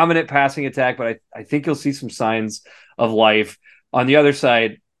dominant passing attack, but I think you'll see some signs of life. On the other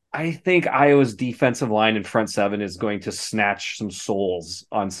side, I think Iowa's defensive line and front seven is going to snatch some souls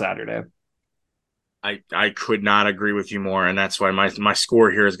on Saturday. I could not agree with you more, and that's why my score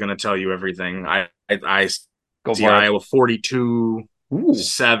here is going to tell you everything. I see Iowa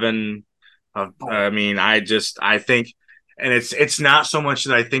 42-7. I mean, I think, and it's not so much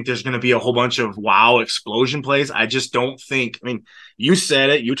that I think there's going to be a whole bunch of wow explosion plays. I just don't think. I mean, you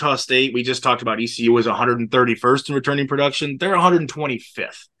said it. Utah State. We just talked about ECU was 131st in returning production. They're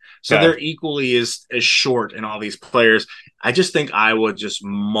 125th. So they're equally as short in all these players. I just think Iowa just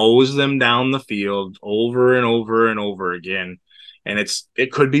mows them down the field over and over and over again. And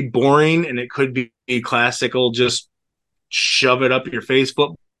it could be boring and it could be classical, just shove it up your face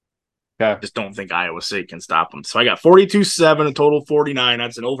football. I just don't think Iowa State can stop them. So I got 42-7, a total 49.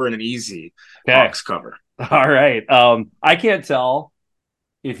 That's an over and an easy box cover. All right. I can't tell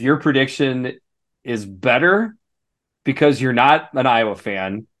if your prediction is better because you're not an Iowa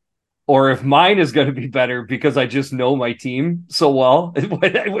fan, or if mine is going to be better because I just know my team so well. It's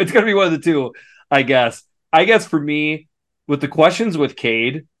going to be one of the two, I guess. I guess for me, with the questions with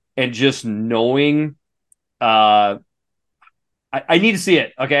Cade and just knowing, I need to see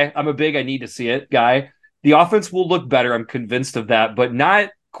it, okay? I'm a big I need to see it guy. The offense will look better, I'm convinced of that, but not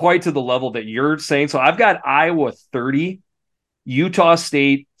quite to the level that you're saying. So I've got Iowa 30, Utah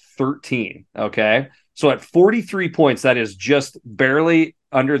State 13, okay? So at 43 points, that is just barely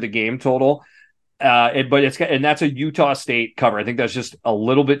under the game total. But that's a Utah State cover. I think that's just a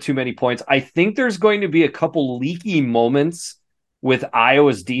little bit too many points. I think there's going to be a couple leaky moments with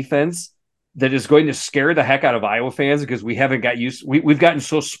Iowa's defense that is going to scare the heck out of Iowa fans because we haven't got used. We've gotten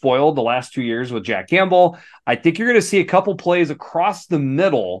so spoiled the last 2 years with Jack Campbell. I think you're going to see a couple plays across the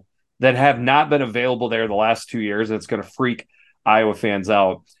middle that have not been available there the last 2 years. And it's going to freak Iowa fans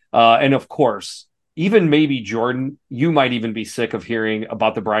out. And of course, even maybe Jordan, you might even be sick of hearing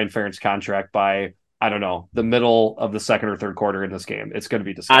about the Brian Ferentz contract by, I don't know, the middle of the second or third quarter in this game. It's going to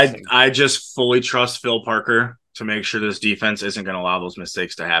be disgusting. I just fully trust Phil Parker to make sure this defense isn't going to allow those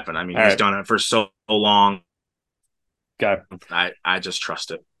mistakes to happen. I mean, he's done it for so long. Okay. I just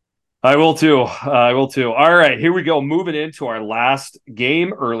trust it. I will too. All right, here we go. Moving into our last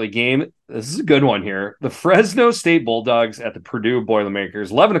game, early game. This is a good one here. The Fresno State Bulldogs at the Purdue Boilermakers.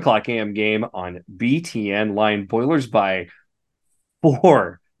 11 o'clock a.m. game on BTN. Line Boilers by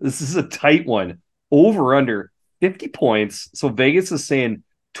 4. This is a tight one. Over under 50 points. So Vegas is saying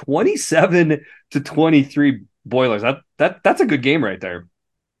 27-23 Boilers. That's a good game right there.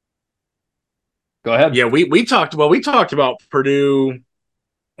 Go ahead. Yeah, we talked about Purdue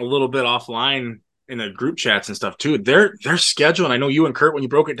a little bit offline in the group chats and stuff too. Their schedule, and I know you and Kurt, when you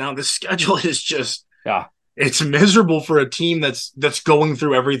broke it down, this schedule is just it's miserable for a team that's going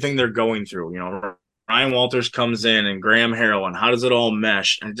through everything they're going through. You know, Ryan Walters comes in and Graham Harrell, and how does it all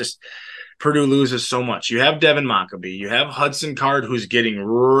mesh? And just Purdue loses so much. You have Devin Mockabee, you have Hudson Card, who's getting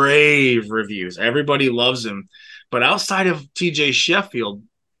rave reviews. Everybody loves him, but outside of TJ Sheffield,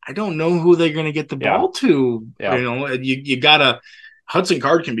 I don't know who they're going to get the ball to. You know, you gotta. Hudson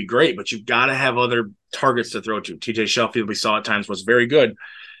Card can be great, but you've got to have other targets to throw to. TJ Sheffield, we saw at times, was very good.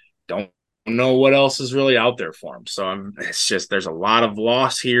 Don't know what else is really out there for him. So it's just there's a lot of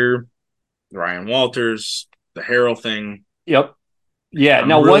loss here. Ryan Walters, the Harrell thing. Yep. Yeah. I'm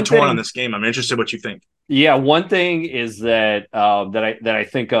now, really one torn thing, on this game. I'm interested what you think. Yeah, one thing is that that I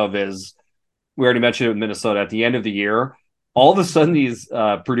think of is we already mentioned it with Minnesota at the end of the year. All of a sudden, these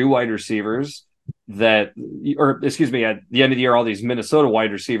Purdue wide receivers at the end of the year, all these Minnesota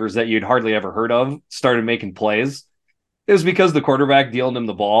wide receivers that you'd hardly ever heard of started making plays. It was because the quarterback dealing him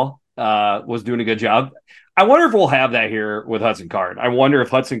the ball was doing a good job. I wonder if we'll have that here with Hudson Card. I wonder if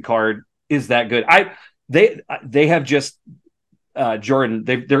Hudson Card is that good. they have just Jordan.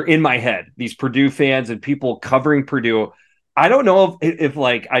 They're in my head. These Purdue fans and people covering Purdue. I don't know if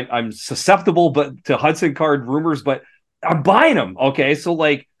like I'm susceptible, but to Hudson Card rumors, but I'm buying them. Okay, so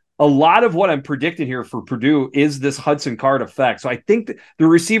like a lot of what I'm predicting here for Purdue is this Hudson Card effect. So I think that the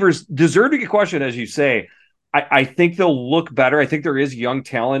receivers deserve to get questioned, as you say. I think they'll look better. I think there is young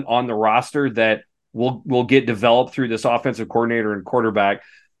talent on the roster that will get developed through this offensive coordinator and quarterback.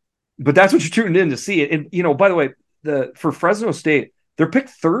 But that's what you're tuning in to see. And by the way, for Fresno State, they're picked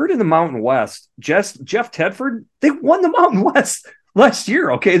third in the Mountain West. Jeff Tedford, they won the Mountain West last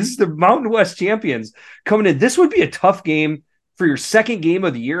year. Okay, this is the Mountain West champions coming in. This would be a tough game for your second game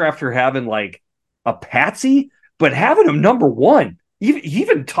of the year after having like a patsy, but having them number one,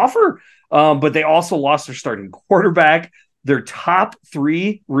 even tougher. But they also lost their starting quarterback, their top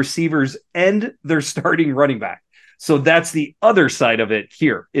three receivers, and their starting running back. So that's the other side of it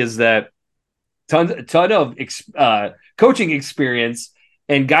here, is that ton of coaching experience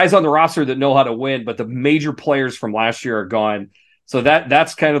and guys on the roster that know how to win, but the major players from last year are gone. So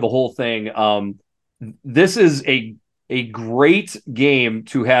that's kind of the whole thing. This is a great game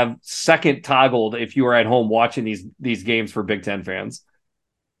to have second toggled if you are at home watching these games for Big Ten fans.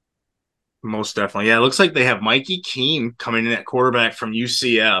 Most definitely. Yeah, it looks like they have Mikey Keene coming in at quarterback from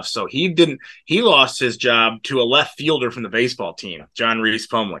UCF. So he lost his job to a left fielder from the baseball team, John Reese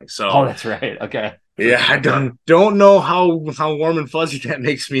Plumlee. So that's right. Okay. Yeah, I don't know how warm and fuzzy that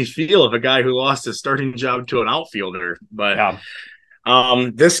makes me feel of a guy who lost his starting job to an outfielder. But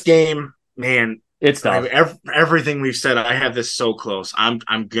this game, man, it's tough. Everything we've said, I have this so close.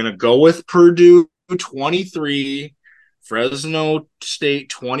 I'm gonna go with Purdue 23. Fresno State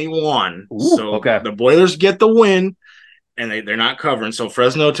 21. Ooh, so the Boilers get the win, and they're not covering. So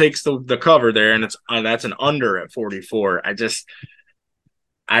Fresno takes the cover there, and that's an under at 44.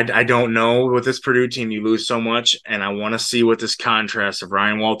 I don't know with this Purdue team. You lose so much, and I want to see what this contrast of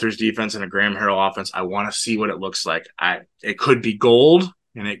Ryan Walters' defense and a Graham Harrell offense. I want to see what it looks like. It could be gold,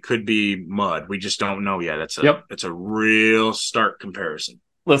 and it could be mud. We just don't know yet. It's a real stark comparison.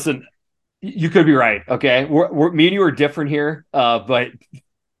 Listen. You could be right. Okay. Me and you are different here, but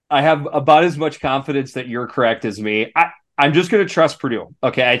I have about as much confidence that you're correct as me. I'm just going to trust Purdue.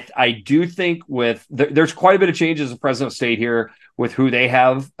 Okay. I do think there's quite a bit of changes at Fresno State here with who they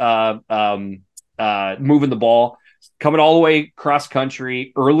have moving the ball, coming all the way cross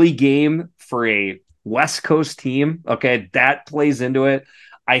country, early game for a West Coast team. Okay. That plays into it.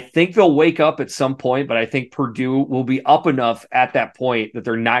 I think they'll wake up at some point, but I think Purdue will be up enough at that point that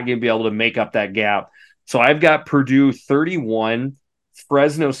they're not going to be able to make up that gap. So I've got Purdue 31,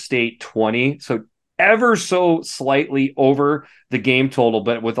 Fresno State 20. So ever so slightly over the game total,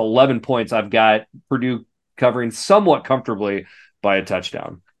 but with 11 points, I've got Purdue covering somewhat comfortably by a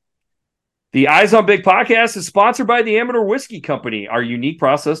touchdown. The Eyes on Big podcast is sponsored by the Amador Whiskey Company. Our unique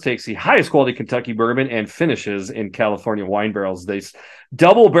process takes the highest quality Kentucky bourbon and finishes in California wine barrels. This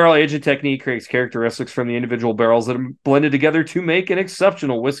double barrel aging technique creates characteristics from the individual barrels that are blended together to make an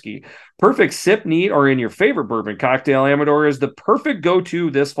exceptional whiskey. Perfect sip, neat, or in your favorite bourbon cocktail, Amador is the perfect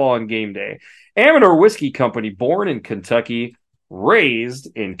go-to this fall on game day. Amador Whiskey Company, born in Kentucky, raised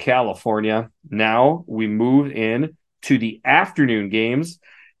in California. Now we move in to the afternoon games.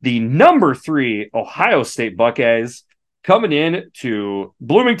 The number 3 Ohio State Buckeyes coming in to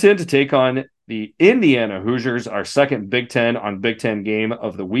Bloomington to take on the Indiana Hoosiers, our second Big Ten on Big Ten game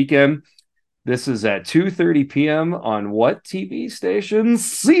of the weekend. This is at 2:30 p.m. on what TV station?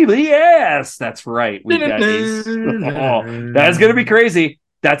 CBS. That's right. We got these. Oh, that's going to be crazy.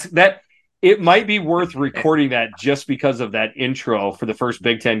 That. It might be worth recording that just because of that intro for the first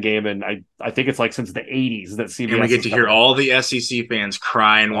Big Ten game, and I think it's like since the 80s that CBS. And we get to hear all the SEC fans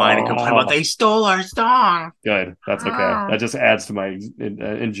cry and whine and complain about they stole our song. Good, that's okay. That just adds to my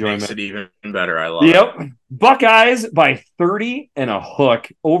enjoyment. Makes it even better. I love it. Yep, Buckeyes by 30 and a hook,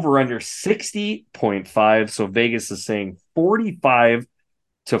 over under 60.5. So Vegas is saying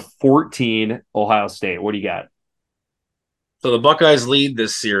 45-14 Ohio State. What do you got? So the Buckeyes lead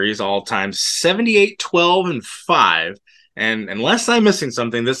this series all time 78-12-5. And unless I'm missing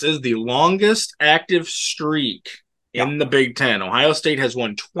something, this is the longest active streak in the Big Ten. Ohio State has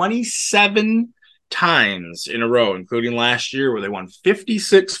won 27 times in a row, including last year where they won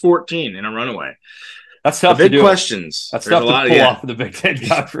 56-14 in a runaway. That's tough the big to do. questions. That's tough to pull off of the Big Ten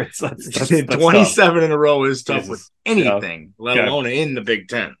Conference. That's 27 tough. in a row is tough with anything, let alone in the Big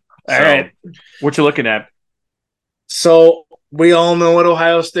Ten. All right. What you looking at? So we all know what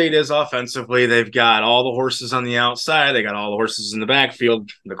Ohio State is offensively. They've got all the horses on the outside. They got all the horses in the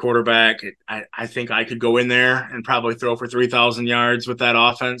backfield. The quarterback, I think I could go in there and probably throw for 3,000 yards with that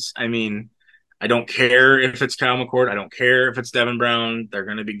offense. I mean, I don't care if it's Kyle McCord. I don't care if it's Devin Brown. They're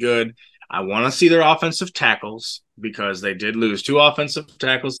going to be good. I want to see their offensive tackles because they did lose 2 offensive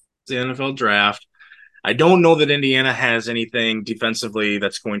tackles in the NFL draft. I don't know that Indiana has anything defensively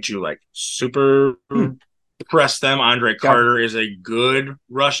that's going to like super press them. Andre Carter is a good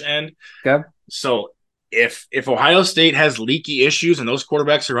rush end. Okay. So if Ohio State has leaky issues and those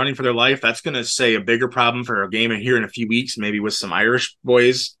quarterbacks are running for their life, that's going to say a bigger problem for a game here in a few weeks, maybe with some Irish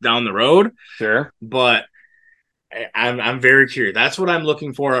boys down the road. Sure. But I'm very curious. That's what I'm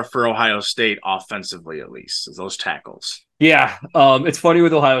looking for Ohio State offensively, at least, is those tackles. Yeah. It's funny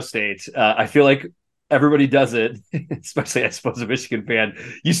with Ohio State. I feel like everybody does it, especially I suppose a Michigan fan.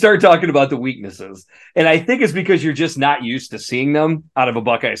 You start talking about the weaknesses. And I think it's because you're just not used to seeing them out of a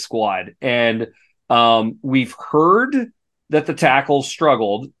Buckeye squad. And we've heard that the tackles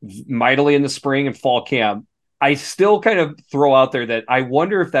struggled mightily in the spring and fall camp. I still kind of throw out there that I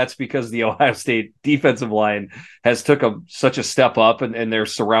wonder if that's because the Ohio State defensive line has took such a step up and they're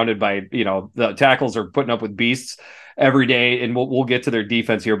surrounded by, the tackles are putting up with beasts every day. And we'll get to their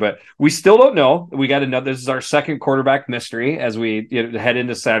defense here, but we still don't know. We got to know this is our second quarterback mystery as we head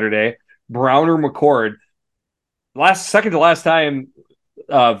into Saturday. Brown or McCord. Second to last time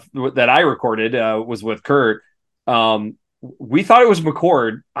that I recorded was with Kurt. We thought it was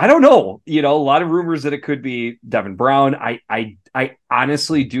McCord. I don't know. A lot of rumors that it could be Devin Brown. I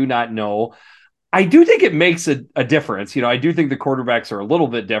honestly do not know. I do think it makes a difference. I do think the quarterbacks are a little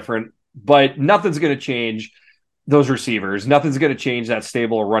bit different, but nothing's going to change those receivers. Nothing's going to change that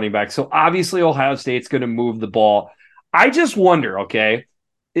stable of running back. So obviously Ohio State's going to move the ball. I just wonder, okay,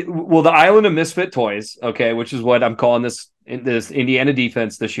 will the Island of Misfit Toys, okay, which is what I'm calling this Indiana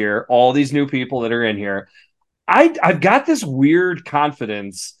defense this year, all these new people that are in here, I've got this weird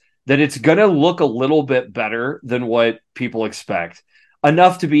confidence that it's going to look a little bit better than what people expect.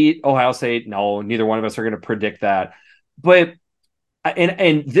 Enough to beat Ohio State? No, neither one of us are going to predict that. But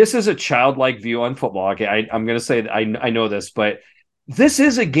and this is a childlike view on football. Okay, I'm going to say that I know this, but this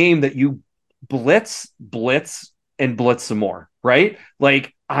is a game that you blitz, and blitz some more, right?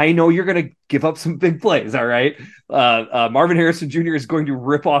 Like, I know you're going to give up some big plays, all right? Marvin Harrison Jr. is going to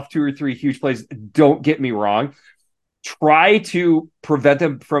rip off 2 or 3 huge plays. Don't get me wrong. Try to prevent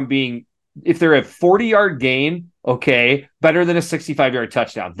them from being, if they're a 40-yard gain, okay, better than a 65-yard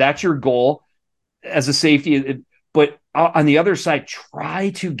touchdown. That's your goal as a safety. But on the other side,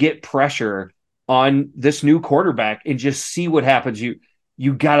 try to get pressure on this new quarterback and just see what happens.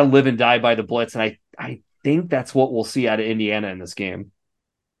 You got to live and die by the blitz. And I think that's what we'll see out of Indiana in this game.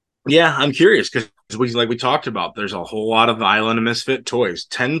 Yeah, I'm curious because we talked about, there's a whole lot of Island of Misfit Toys.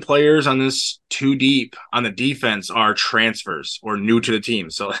 10 players on this 2 deep on the defense are transfers or new to the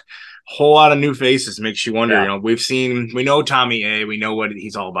team. So a whole lot of new faces makes you wonder. Yeah. We know Tommy A. We know what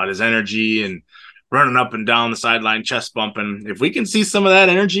he's all about, his energy and running up and down the sideline, chest bumping. If we can see some of that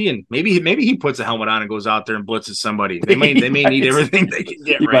energy, and maybe he puts a helmet on and goes out there and blitzes somebody. They may need everything they can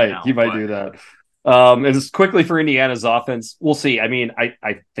get now. He might do that. As quickly for Indiana's offense, we'll see. I mean,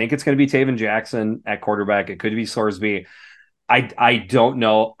 I think it's going to be Taven Jackson at quarterback. It could be Sorsby. I don't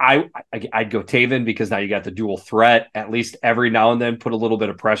know. I'd go Taven because now you got the dual threat. At least every now and then put a little bit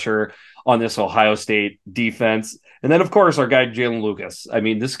of pressure on this Ohio State defense. And then, of course, our guy Jalen Lucas. I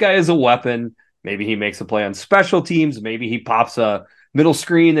mean, this guy is a weapon. Maybe he makes a play on special teams. Maybe he pops a middle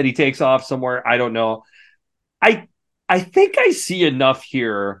screen that he takes off somewhere. I don't know. I think I see enough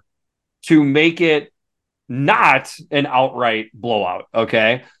here to make it not an outright blowout.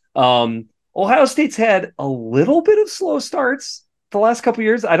 Okay. Ohio State's had a little bit of slow starts the last couple of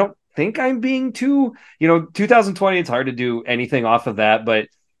years. I don't think I'm being too, 2020, it's hard to do anything off of that, but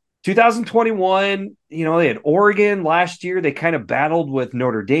 2021, they had Oregon last year. They kind of battled with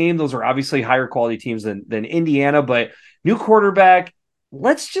Notre Dame. Those are obviously higher quality teams than Indiana, but new quarterback.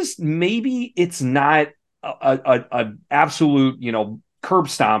 Let's just, maybe it's not a absolute, curb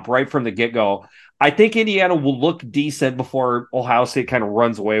stomp right from the get-go. I think Indiana will look decent before Ohio State kind of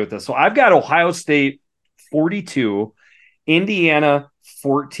runs away with this. So I've got Ohio State 42, Indiana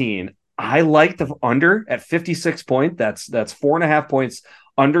 14. I like the under at 56 points. That's 4.5 points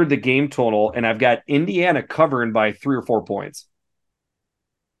under the game total, and I've got Indiana covering by 3 or 4 points.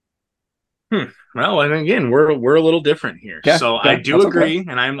 Well, and again, we're a little different here. Okay. So I do agree,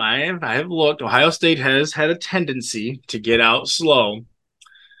 and I have looked. Ohio State has had a tendency to get out slow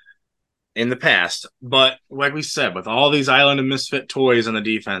in the past, but like we said, with all these Island of Misfit Toys on the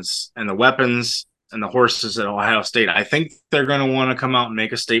defense and the weapons and the horses at Ohio State, I think they're going to want to come out and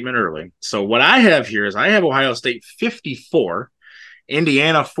make a statement early. So what I have here is I have Ohio State 54,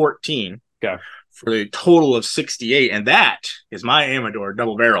 Indiana 14, for a total of 68, and that is my Amador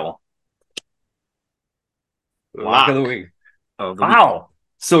double barrel. Lock of the Lock week. of the week. Wow.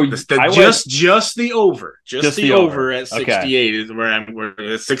 So Just the over. Just the over at 68 is where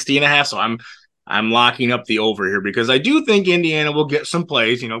we're at 60 and a half. So I'm locking up the over here because I do think Indiana will get some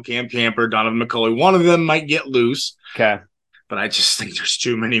plays. Cam Camper, Donovan McCulley. One of them might get loose. Okay. But I just think there's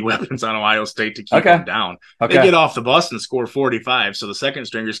too many weapons on Ohio State to keep them down. Okay. They get off the bus and score 45, so the second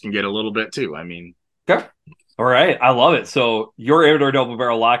stringers can get a little bit too. I mean, okay. All right. I love it. So your indoor double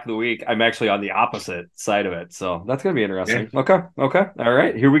barrel lock of the week, I'm actually on the opposite side of it. So that's going to be interesting. Yeah. Okay. All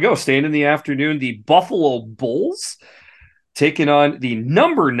right. Here we go. Staying in the afternoon, the Buffalo Bulls taking on the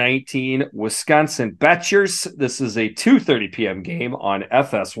number 19 Wisconsin Badgers. This is a 2:30 p.m. game on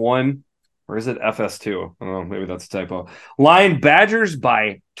FS1. Or is it FS2? I don't know. Maybe that's a typo. Line Badgers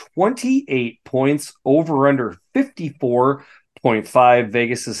by 28 points, over under 54.5.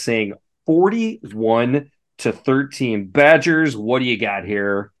 Vegas is saying 41-13. Badgers, what do you got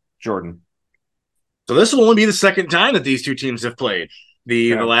here, Jordan? So this will only be the second time that these two teams have played.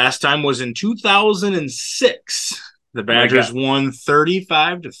 The last time was in 2006. The Badgers won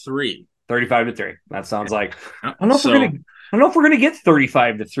 35-3. 35-3. That sounds like I don't know if we're gonna get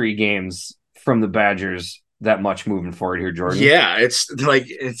 35-3 games from the Badgers that much moving forward here, Jordan. Yeah, it's like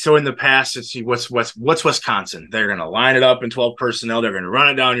so in the past. It's what's Wisconsin? They're gonna line it up in 12 personnel. They're gonna run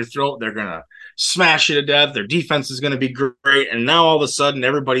it down your throat. They're gonna smash you to death. Their defense is gonna be great. And now all of a sudden,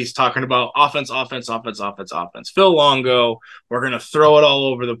 everybody's talking about offense. Phil Longo. We're gonna throw it all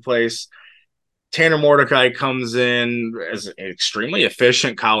over the place. Tanner Mordecai comes in as an extremely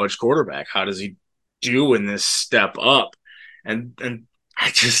efficient college quarterback. How does he do in this step up? And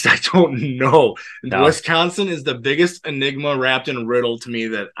I don't know. No. Wisconsin is the biggest enigma wrapped in riddle to me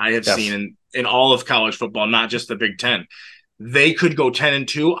that I have seen in all of college football, not just the Big Ten. They could go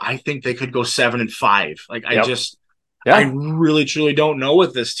 10-2. I think they could go 7-5. I really truly don't know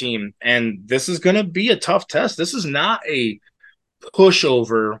with this team. And this is going to be a tough test. This is not a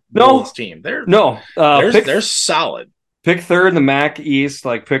pushover Bulls team. They're solid. Pick third in the MAC East,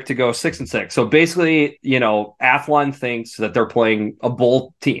 pick to go 6-6. So basically, Athlon thinks that they're playing a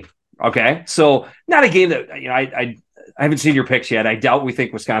Bull team. Okay, so not a game that I haven't seen your picks yet. I doubt we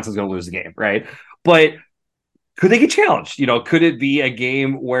think Wisconsin's going to lose the game, right? But could they get challenged? Could it be a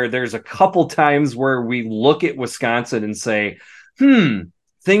game where there's a couple times where we look at Wisconsin and say,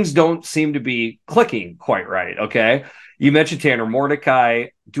 things don't seem to be clicking quite right? Okay, you mentioned Tanner Mordecai.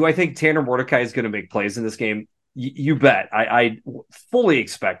 Do I think Tanner Mordecai is going to make plays in this game? You bet. I fully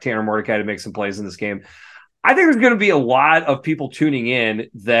expect Tanner Mordecai to make some plays in this game. I think there's going to be a lot of people tuning in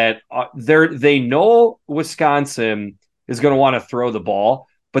that they know Wisconsin is going to want to throw the ball,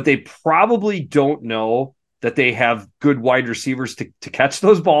 but they probably don't know that they have good wide receivers to catch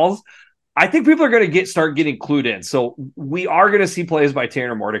those balls. I think people are going to start getting clued in. So we are going to see plays by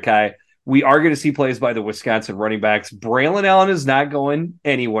Tanner Mordecai. We are going to see plays by the Wisconsin running backs. Braylon Allen is not going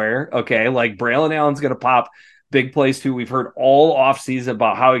anywhere. Okay. Braylon Allen's going to pop big plays too. We've heard all offseason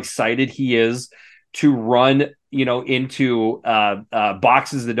about how excited he is to run, into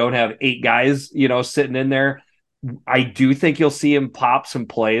boxes that don't have 8 guys, sitting in there. I do think you'll see him pop some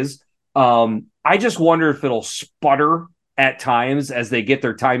plays. I just wonder if it'll sputter at times as they get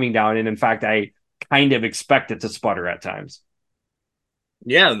their timing down. And in fact, I kind of expect it to sputter at times.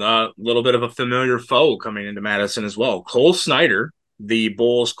 Yeah, a little bit of a familiar foe coming into Madison as well. Cole Snyder, the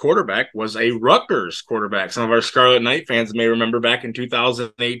Bulls quarterback, was a Rutgers quarterback. Some of our Scarlet Knight fans may remember back in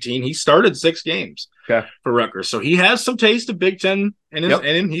 2018, he started 6 games for Rutgers. So he has some taste of Big Ten,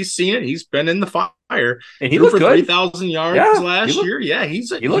 and he's seen it. He's been in the fire. And he looked for 3,000 yards last year. Yeah,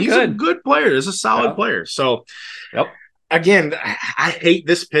 he's a good player. He's a solid player. So, again, I hate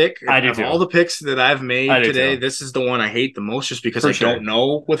this pick. I do too. All the picks that I've made today, this is the one I hate the most just because don't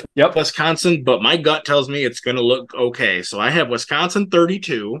know with Wisconsin, but my gut tells me it's going to look okay. So I have Wisconsin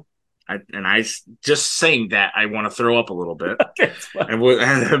 32, and I just saying that I want to throw up a little bit.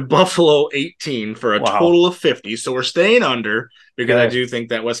 and Buffalo 18 for a total of 50. So we're staying under because I do think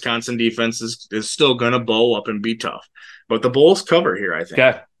that Wisconsin defense is still going to bow up and be tough. But the Bulls cover here, I think.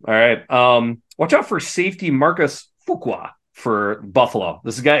 Okay. All right. Watch out for safety Marcus Fuqua for Buffalo.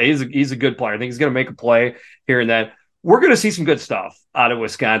 This guy, he's a good player. I think he's going to make a play here and then. We're going to see some good stuff out of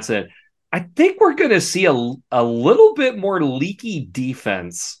Wisconsin. I think we're going to see a little bit more leaky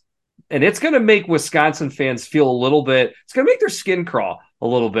defense, and it's going to make Wisconsin fans feel a little bit. It's going to make their skin crawl a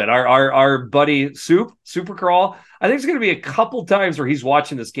little bit. Our buddy Super Crawl. I think there's going to be a couple times where he's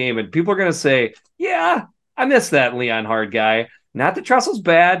watching this game, and people are going to say, "Yeah, I miss that Leon Hard guy." Not that Trestle's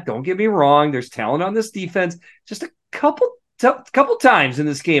bad. Don't get me wrong. There's talent on this defense. Just a couple times in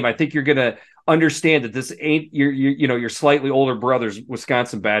this game, I think you're going to understand that this ain't your slightly older brothers,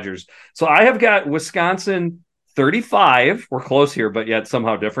 Wisconsin Badgers. So I have got Wisconsin 35. We're close here, but yet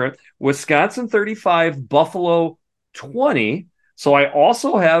somehow different. Wisconsin 35, Buffalo 20. So I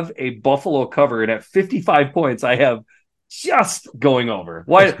also have a Buffalo cover, and at 55 points, I have just going over.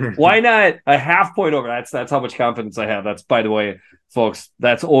 Why not a half point over? That's how much confidence I have. That's, by the way, folks,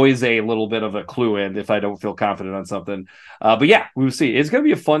 that's always a little bit of a clue in if I don't feel confident on something. But yeah, we'll see. It's going to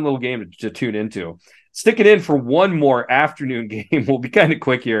be a fun little game to tune into. Sticking in for one more afternoon game. We'll be kind of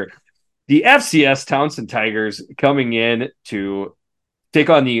quick here. The FCS Townsend Tigers coming in to take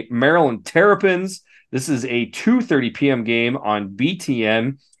on the Maryland Terrapins. This is a 2:30 p.m. game on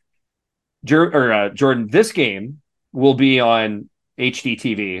BTN. Jordan, this game will be on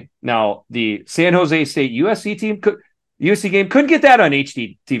HDTV. Now, the San Jose State USC game couldn't get that on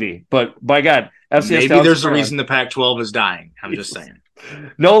HDTV, but by God, FCS maybe Townsend there's a reason the Pac-12 is dying. I'm just saying.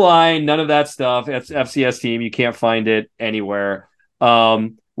 No line, none of that stuff. FCS team, you can't find it anywhere.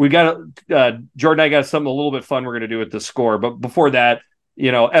 We got Jordan. I got something a little bit fun we're going to do with the score, but before that,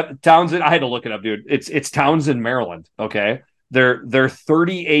 Townsend. I had to look it up, dude. It's Townsend, Maryland. Okay, they're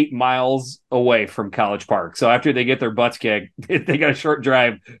 38 miles away from College Park. So after they get their butts kicked, they got a short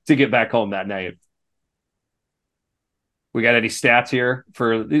drive to get back home that night. We got any stats here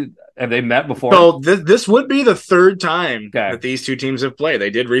for? Have they met before? So this would be the third time that these two teams have played. They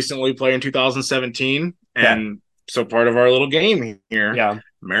did recently play in 2017, and so part of our little game here,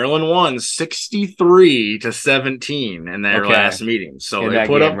 Maryland won 63-17 in their last meeting. So they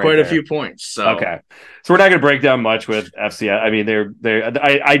put up quite a few points. So so we're not going to break down much with FCS. I mean,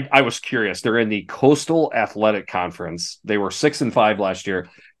 I was curious. They're in the Coastal Athletic Conference. They were 6-5 last year.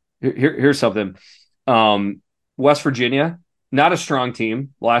 Here's something. West Virginia, not a strong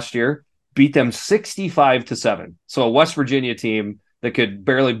team last year, beat them 65-7. So a West Virginia team that could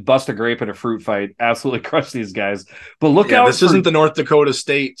barely bust a grape in a fruit fight absolutely crushed these guys. But look out! This isn't the North Dakota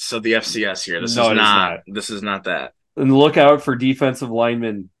States of the FCS here. This is not. This is not that. And look out for defensive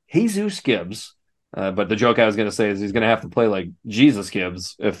lineman Jesus Gibbs. But the joke I was going to say is he's going to have to play like Jesus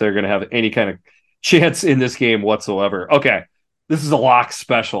Gibbs if they're going to have any kind of chance in this game whatsoever. Okay, this is a lock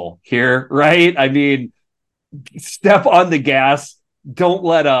special here, right? I mean, step on the gas, don't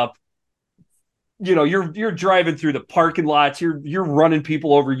let up. You're driving through the parking lots, you're running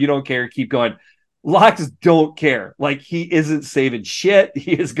people over, you don't care, keep going. Locks don't care. Like, he isn't saving shit.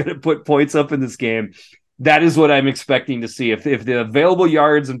 He is going to put points up in this game. That is what I'm expecting to see. If the available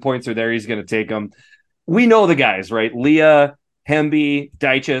yards and points are there, he's going to take them. We know the guys, right? Leah, Hemby,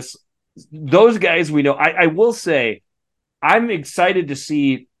 Dyches, those guys we know. I will say I'm excited to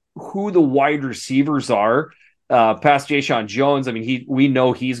see who the wide receivers are. Past Jayshon Jones, I mean, we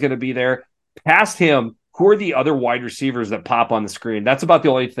know he's going to be there. Past him, who are the other wide receivers that pop on the screen? That's about the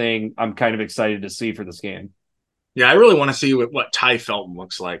only thing I'm kind of excited to see for this game. Yeah, I really want to see what Ty Felton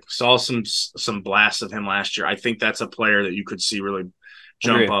looks like. Saw some blasts of him last year. I think that's a player that you could see really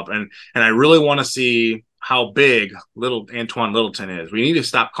jump up, and I really want to see how big little Antoine Littleton is. We need to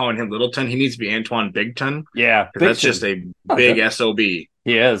stop calling him Littleton. He needs to be Antoine Bigton. Yeah, that's just a big SOB. He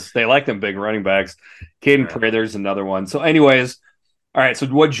is. They like them big running backs. Caden Prather's another one. So anyways, all right. So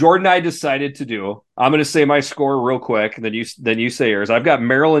what Jordan and I decided to do, I'm going to say my score real quick, and then you say yours. I've got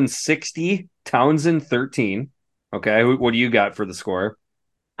Maryland 60, Townsend 13. Okay. What do you got for the score?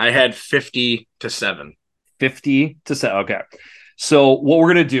 I had 50-7. 50-7. Okay. So what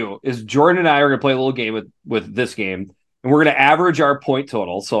we're going to do is Jordan and I are going to play a little game with this game, and we're going to average our point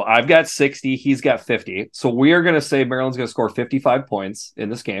total. So I've got 60, he's got 50. So we are going to say Maryland's going to score 55 points in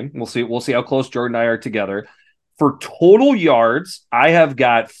this game. We'll see how close Jordan and I are together. For total yards, I have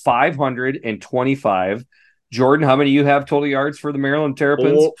got 525. Jordan, how many you have total yards for the Maryland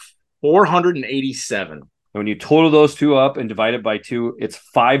Terrapins? 487. When you total those two up and divide it by 2, it's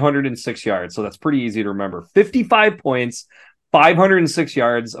 506 yards. So that's pretty easy to remember. 55 points, 506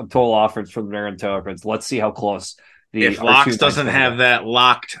 yards of total offense for the Maryland Terrapins. Let's see how close. If Locks doesn't have that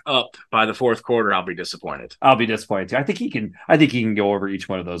locked up by the fourth quarter, I'll be disappointed. I'll be disappointed too. I think he can go over each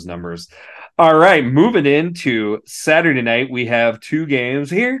one of those numbers. All right, moving into Saturday night, we have 2 games.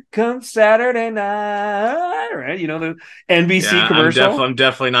 Here comes Saturday night. Right, the NBC commercial. I'm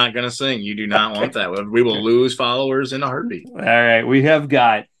definitely not going to sing. You do not want that. We will lose followers in a heartbeat. All right, we have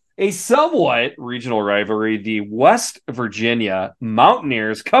got a somewhat regional rivalry. The West Virginia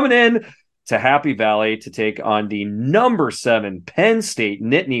Mountaineers coming in to Happy Valley to take on the number 7 Penn State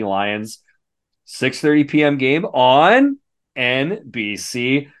Nittany Lions. 6:30 p.m. game on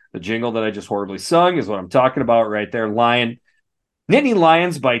NBC. The jingle that I just horribly sung is what I'm talking about right there. Nittany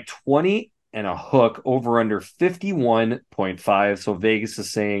Lions by 20 and a hook, over under 51.5. So Vegas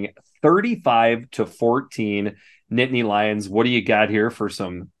is saying 35-14 Nittany Lions. What do you got here for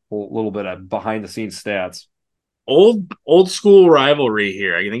some little bit of behind the scenes stats? old school rivalry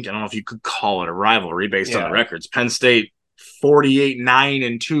here. I don't know if you could call it a rivalry based on the records. Penn State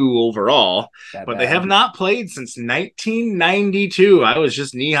 48-9-2 overall, but they have not played since 1992. I was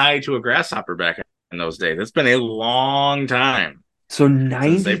just knee high to a grasshopper back in those days. It's been a long time. So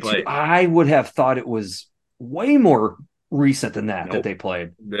 92, I would have thought it was way more recent than that that they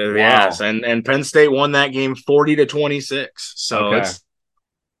played. Yes, and Penn State won that game 40-26. So it's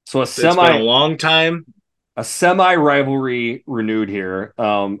been a long time. A semi rivalry renewed here.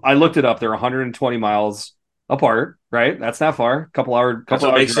 I looked it up. They're 120 miles apart, right? That's not far. Couple hours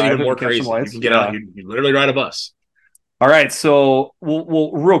makes it even more crazy. You can get out. You literally ride a bus. All right, so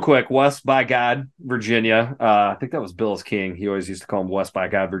we'll real quick. West by God, Virginia. I think that was Billis King. He always used to call them West by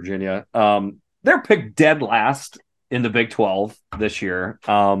God, Virginia. They're picked dead last in the Big 12 this year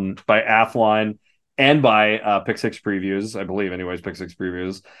by Athlon and by Pick Six Previews, I believe. Anyways, Pick Six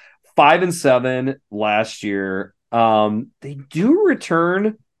Previews. 5-7 last year. They do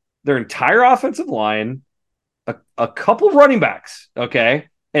return their entire offensive line, a couple running backs, okay,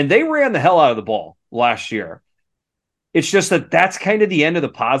 and they ran the hell out of the ball last year. It's just that's kind of the end of the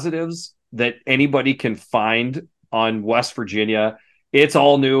positives that anybody can find on West Virginia. It's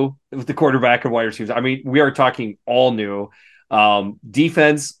all new with the quarterback and wide receivers. I mean, we are talking all new.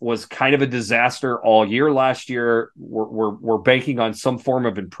 Defense was kind of a disaster all year last year. We're banking on some form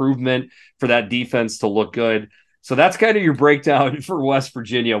of improvement for that defense to look good. So that's kind of your breakdown for West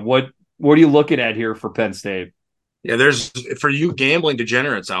Virginia. What are you looking at here for Penn State? Yeah, for you gambling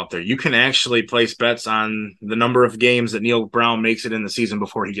degenerates out there, you can actually place bets on the number of games that Neil Brown makes it in the season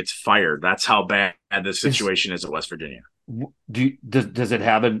before he gets fired. That's how bad the situation is at West Virginia. Does it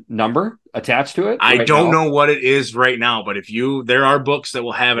have a number attached to it? I don't know what it is right now, but there are books that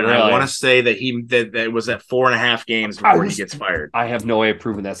will have it. Really? I want to say that that was at 4.5 games before he gets fired. I have no way of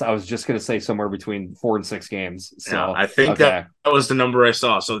proving this. I was just going to say somewhere between 4 and 6 games. So yeah, I think that was the number I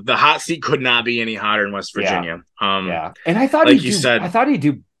saw. So the hot seat could not be any hotter in West Virginia. Yeah. And I thought I thought he'd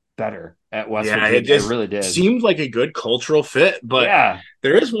do better at West Virginia. It really did. Seemed like a good cultural fit, but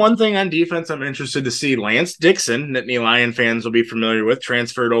there is one thing on defense I'm interested to see. Lance Dixon, Nittany Lion fans will be familiar with,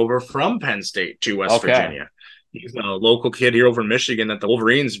 transferred over from Penn State to West Virginia. He's a local kid here over in Michigan that the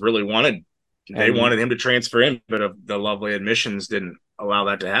Wolverines really wanted. They wanted him to transfer in, but the lovely admissions didn't allow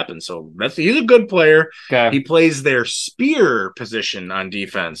that to happen. So he's a good player. Okay. He plays their spear position on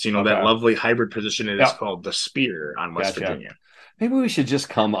defense. You know, that lovely hybrid position it is called the spear on West Virginia. Maybe we should just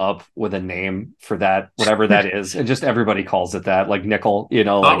come up with a name for that, whatever that is, and just everybody calls it that, like nickel. You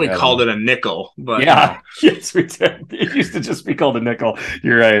know, I thought we called it a nickel, but yes, we did. It used to just be called a nickel.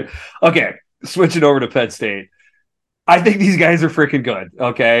 You're right. Okay, switching over to Penn State. I think these guys are freaking good.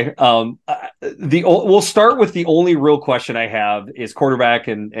 Okay, we'll start with the only real question I have is quarterback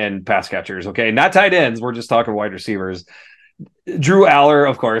and pass catchers. Okay, not tight ends. We're just talking wide receivers. Drew Aller,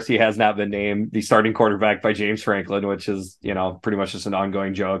 of course, he has not been named the starting quarterback by James Franklin, which is, pretty much just an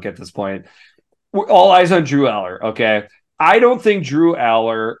ongoing joke at this point. All eyes on Drew Aller, okay? I don't think Drew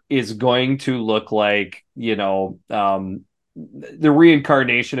Aller is going to look like, the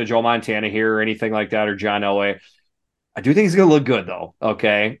reincarnation of Joe Montana here or anything like that, or John Elway. I do think he's going to look good, though,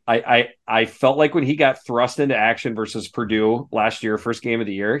 okay? I felt like when he got thrust into action versus Purdue last year, first game of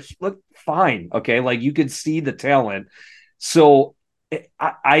the year, he looked fine, okay? Like, you could see the talent. So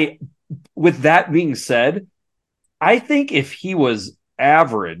I with that being said, I think if he was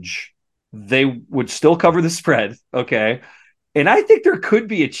average, they would still cover the spread. Okay. And I think there could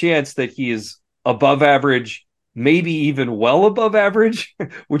be a chance that he is above average, maybe even well above average,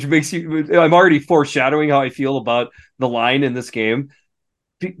 which makes I'm already foreshadowing how I feel about the line in this game.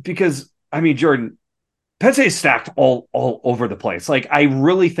 Because, I mean, Jordan, Penn State is stacked all over the place. Like, I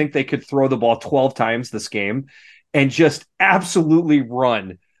really think they could throw the ball 12 times this game and just absolutely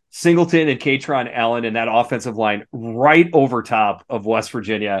run Singleton and Katron Allen and that offensive line right over top of West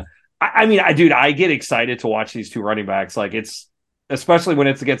Virginia. I get excited to watch these two running backs. Like, it's especially when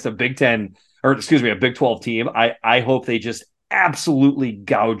it's against a Big 12 team. I hope they just absolutely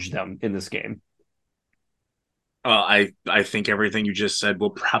gouge them in this game. I think everything you just said will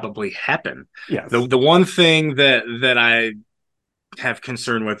probably happen. Yeah. The one thing that I have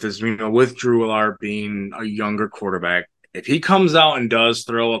concern with is, with Drew Aller being a younger quarterback, if he comes out and does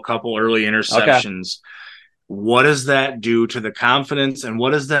throw a couple early interceptions, what does that do to the confidence and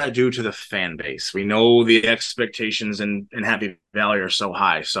what does that do to the fan base? We know the expectations in Happy Valley are so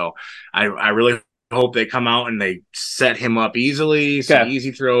high. So I really hope they come out and they set him up easily, some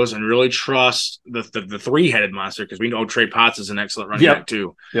easy throws, and really trust the three-headed monster, because we know Trey Potts is an excellent running back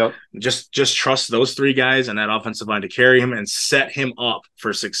too. Yep. Just trust those three guys and that offensive line to carry him and set him up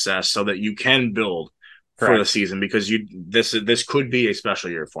for success so that you can build for the season, because this could be a special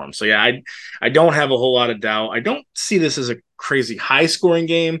year for him. So yeah, I don't have a whole lot of doubt. I don't see this as a crazy high scoring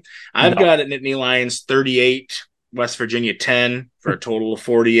game. I've got it Nittany Lions 38, West Virginia 10 for a total of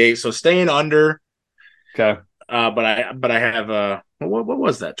 48. So staying under. Okay. But I have what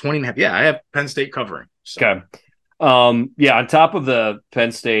was that? 20.5. Yeah, I have Penn State covering. So. Okay. Yeah, on top of the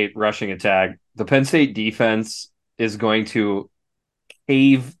Penn State rushing attack, the Penn State defense is going to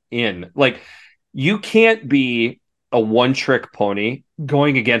cave in. Like, you can't be a one-trick pony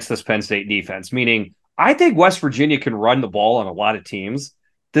going against this Penn State defense, meaning I think West Virginia can run the ball on a lot of teams.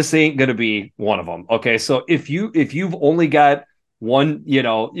 This ain't going to be one of them. Okay, so if you've only got one,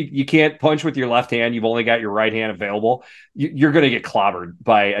 you can't punch with your left hand, you've only got your right hand available, you're going to get clobbered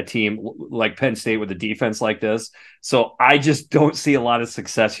by a team like Penn State with a defense like this. So I just don't see a lot of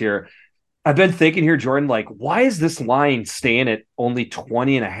success here. I've been thinking here, Jordan, like, why is this line staying at only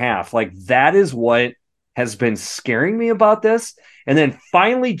 20.5? Like, that is what has been scaring me about this. And then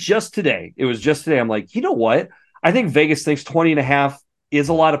finally, just today, I'm like, you know what? I think Vegas thinks 20.5 is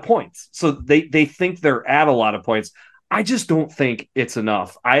a lot of points. So they think they're at a lot of points. I just don't think it's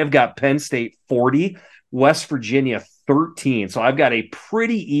enough. I have got Penn State 40, West Virginia 13. So I've got a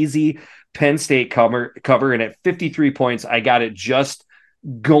pretty easy Penn State cover. And at 53 points, I got it just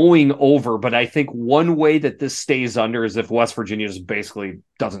going over. But I think one way that this stays under is if West Virginia just basically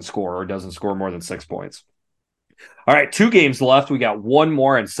doesn't score more than 6 points. All right, 2 games left. We got one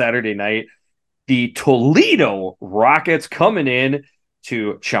more on Saturday night. The Toledo Rockets coming in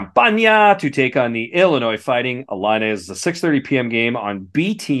to Champaign to take on the Illinois Fighting Illini. The 6:30 p.m. game on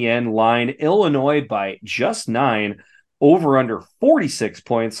BTN line. Illinois by just 9, over under 46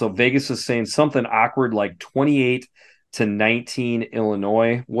 points. So Vegas is saying something awkward like 28-19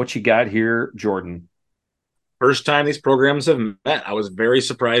 Illinois. What you got here, Jordan? First time these programs have met. I was very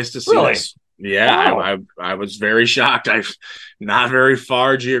surprised to see this. Yeah, wow. I was very shocked. I'm not very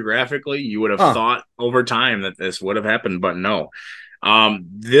far geographically. You would have thought over time that this would have happened, but no.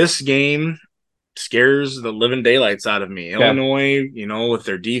 This game scares the living daylights out of me. Okay. Illinois, with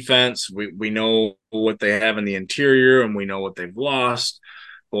their defense, we know what they have in the interior, and we know what they've lost,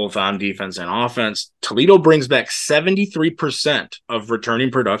 both on defense and offense. Toledo brings back 73% of returning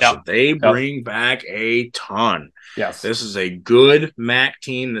production. Yep. They bring back a ton. Yes. This is a good MAC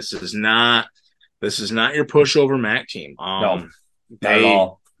team. This is not your pushover MAC team. No, not at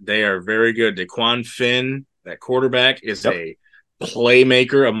all. They are very good. Daquan Finn, that quarterback, is a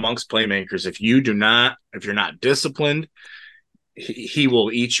playmaker amongst playmakers. If you're not disciplined, he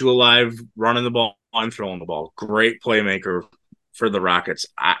will eat you alive running the ball and throwing the ball. Great playmaker for the Rockets.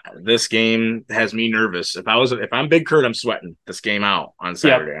 This game has me nervous. If I'm Big Kurt, I'm sweating this game out on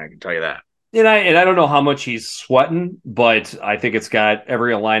Saturday. I can tell you that. And I don't know how much he's sweating, but I think it's got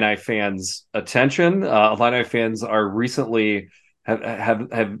every Illini fan's attention. Illini fans are recently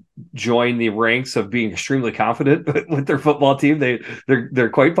have joined the ranks of being extremely confident with their football team. They're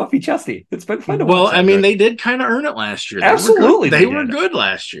quite puffy chesty. It's been fun to watch. Well, I mean, they did kind of earn it last year. Absolutely, they were good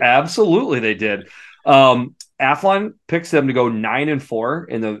last year. Absolutely, they did. Athlon picks them to go 9-4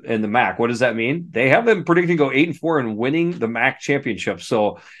 in the MAC. What does that mean? They have them predicting to go 8-4 and winning the MAC championship.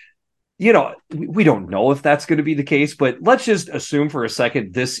 So, we don't know if that's going to be the case, but let's just assume for a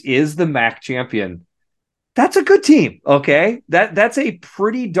second this is the MAC champion. That's a good team, okay? That's a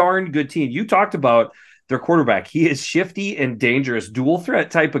pretty darn good team. You talked about their quarterback. He is shifty and dangerous, dual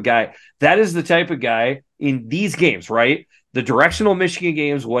threat type of guy. That is the type of guy in these games, right? The directional Michigan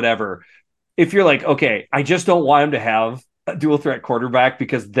games, whatever. If you're like, okay, I just don't want him to have a dual threat quarterback,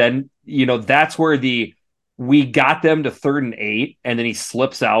 because then, that's where we got them to 3rd and 8, and then he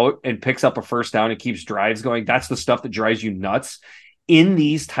slips out and picks up a first down and keeps drives going. That's the stuff that drives you nuts in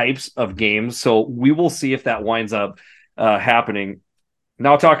these types of games. So we will see if that winds up happening.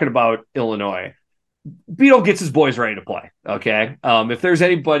 Now, talking about Illinois, Beetle gets his boys ready to play. Okay. If there's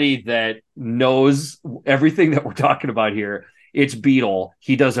anybody that knows everything that we're talking about here, it's Beetle.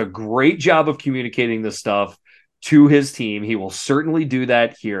 He does a great job of communicating this stuff to his team. He will certainly do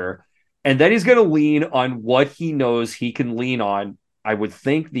that here. And then he's going to lean on what he knows he can lean on, I would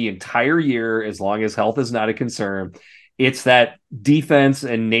think, the entire year, as long as health is not a concern. It's that defense,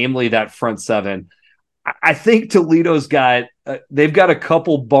 and namely that front seven. I think Toledo's they've got a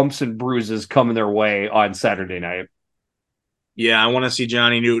couple bumps and bruises coming their way on Saturday night. Yeah, I want to see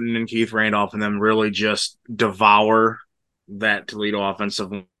Johnny Newton and Keith Randolph and them really just devour that Toledo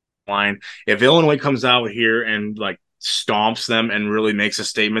offensive line. If Illinois comes out here and stomps them and really makes a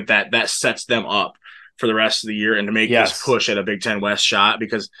statement, that sets them up for the rest of the year and to make this push at a Big Ten West shot,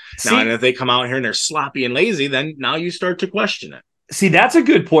 because now if they come out here and they're sloppy and lazy, then now you start to question it. See, that's a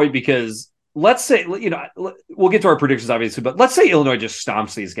good point, because let's say, we'll get to our predictions, obviously, but let's say Illinois just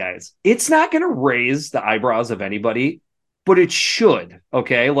stomps these guys. It's not going to raise the eyebrows of anybody, but it should.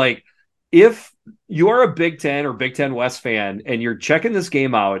 Okay. Like, if you are a Big Ten or Big Ten West fan and you're checking this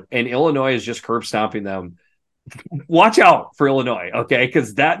game out and Illinois is just curb stomping them, watch out for Illinois. Okay.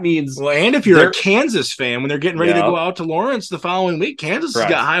 Because that means. Well, and if you're a Kansas fan, when they're getting ready to go out to Lawrence the following week, Kansas has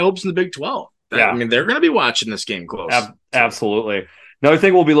got high hopes in the Big 12. I mean, they're going to be watching this game close. Absolutely. Another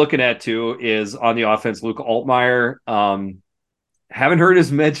thing we'll be looking at, too, is on the offense, Luke Altmaier. Haven't heard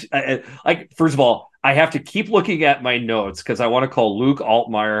as much. First of all, I have to keep looking at my notes because I want to call Luke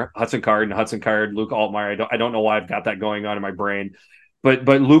Altmaier Hudson Card and Hudson Card Luke Altmaier. I don't know why I've got that going on in my brain. But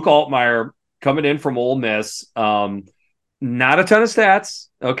Luke Altmaier coming in from Ole Miss. Not a ton of stats.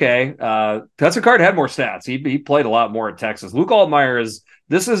 Okay. Hudson Card had more stats. He played a lot more at Texas. Luke Altmaier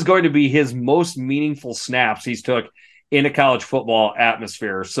this is going to be his most meaningful snaps he's took in a college football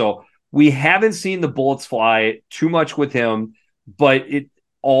atmosphere. So we haven't seen the bullets fly too much with him, but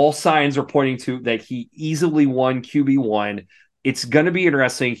all signs are pointing to that he easily won QB1. It's going to be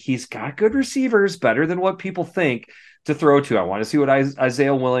interesting. He's got good receivers, better than what people think to throw to. I want to see what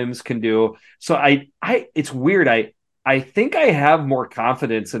Isaiah Williams can do. So it's weird. I think I have more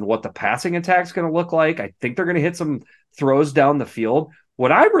confidence in what the passing attack is going to look like. I think they're going to hit some throws down the field. What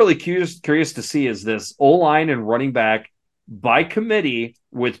I'm really curious to see is this O-line and running back by committee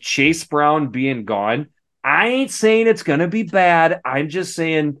with Chase Brown being gone. I ain't saying it's going to be bad. I'm just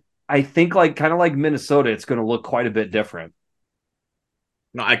saying I think kind of like Minnesota, it's going to look quite a bit different.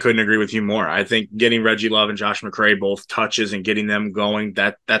 No, I couldn't agree with you more. I think getting Reggie Love and Josh McCray both touches and getting them going,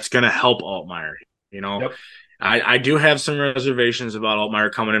 that's going to help Altmaier. Yep. I do have some reservations about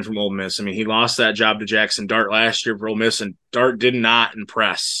Altmaier coming in from Ole Miss. I mean, he lost that job to Jackson Dart last year for Ole Miss, and Dart did not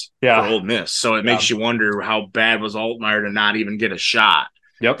impress for Ole Miss. So it makes you wonder how bad was Altmaier to not even get a shot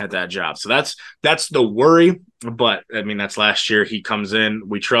at that job. So that's the worry. But, I mean, that's last year. He comes in.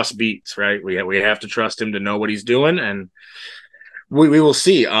 We trust Beats, right? We have to trust him to know what he's doing, and we will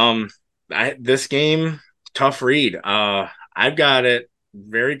see. This game, tough read. I've got it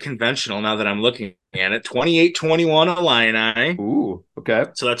very conventional now that I'm looking at it. 28-21 Illini. Ooh, okay.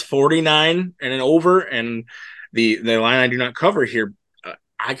 So that's 49 and an over, and the Illini do not cover here.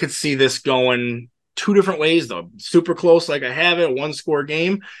 I could see this going two different ways, though. Super close, like I have it, one-score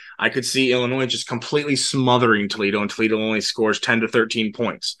game. I could see Illinois just completely smothering Toledo, and Toledo only scores 10 to 13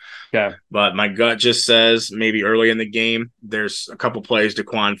 points. Okay. But my gut just says maybe early in the game, there's a couple plays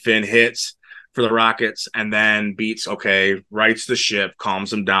DeQuan Finn hits for the Rockets, and then Beats, rights the ship,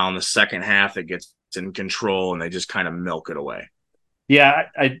 calms them down. The second half, it gets in control, and they just kind of milk it away. Yeah,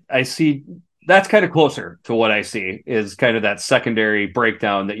 I see. That's kind of closer to what I see is kind of that secondary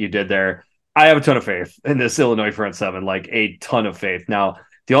breakdown that you did there. I have a ton of faith in this Illinois front seven, like a ton of faith. Now,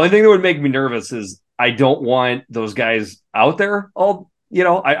 the only thing that would make me nervous is I don't want those guys out there all,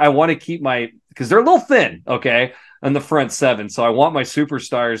 I want to keep because they're a little thin, on the front seven. So I want my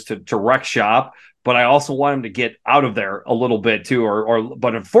superstars to wreck shop, but I also want them to get out of there a little bit too.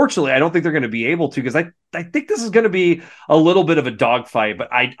 But unfortunately, I don't think they're going to be able to, because I think this is going to be a little bit of a dogfight. But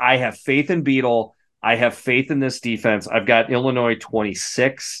I have faith in Beetle. I have faith in this defense. I've got Illinois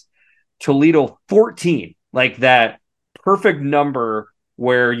 26, Toledo 14, like that perfect number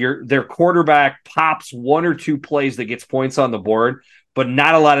where their quarterback pops one or two plays that gets points on the board, but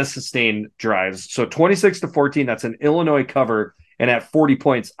not a lot of sustained drives. So 26-14, that's an Illinois cover. And at 40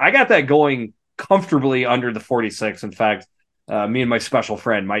 points, I got that going comfortably under the 46. In fact, me and my special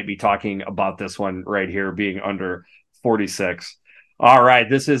friend might be talking about this one right here being under 46. All right,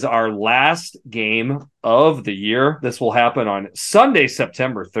 this is our last game of the year. This will happen on Sunday,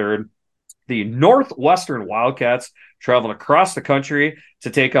 September 3rd. The Northwestern Wildcats traveling across the country to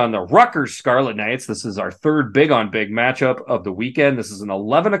take on the Rutgers Scarlet Knights. This is our third big-on-big matchup of the weekend. This is an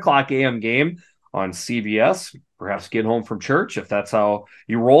 11 o'clock a.m. game on CBS. Perhaps get home from church. If that's how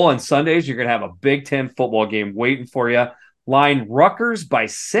you roll on Sundays, you're going to have a Big Ten football game waiting for you. Line Rutgers by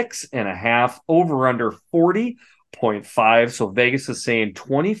 6.5, over under 40.5. So Vegas is saying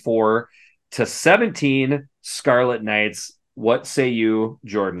 24-17 Scarlet Knights. What say you,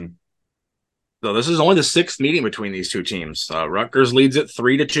 Jordan? So this is only the sixth meeting between these two teams. Rutgers leads it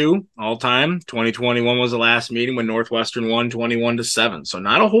 3-2 all time. 2021 was the last meeting when Northwestern won 21-7. So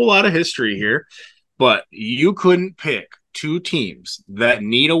not a whole lot of history here, but you couldn't pick two teams that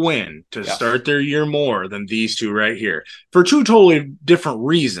need a win to start their year more than these two right here for two totally different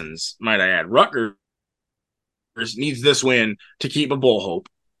reasons, might I add. Rutgers needs this win to keep a bowl hope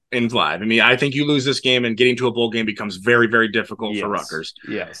in live. I mean, I think you lose this game and getting to a bowl game becomes very, very difficult for Rutgers.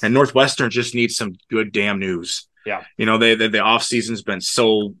 Yes. And Northwestern just needs some good damn news. Yeah. The offseason's been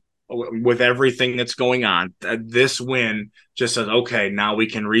so with everything that's going on. This win just says, okay, now we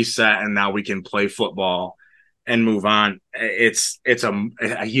can reset and now we can play football and move on. It's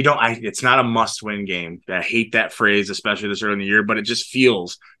not a must-win game. I hate that phrase, especially this early in the year, but it just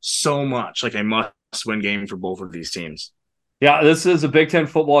feels so much like a must-win game for both of these teams. Yeah, this is a Big Ten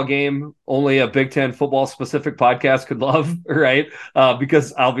football game. Only a Big Ten football specific podcast could love, right?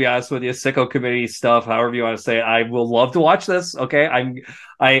 Because I'll be honest with you, sicko committee stuff, however you want to say it, I will love to watch this. Okay,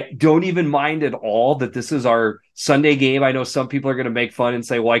 I don't even mind at all that this is our Sunday game. I know some people are going to make fun and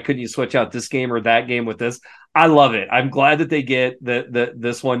say, why couldn't you switch out this game or that game with this? I love it. I'm glad that they get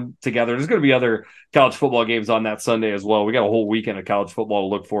this one together. There's going to be other college football games on that Sunday as well. We got a whole weekend of college football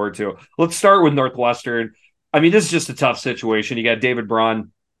to look forward to. Let's start with Northwestern. I mean, this is just a tough situation. You got David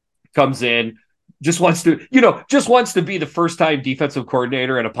Braun comes in, just wants to be the first-time defensive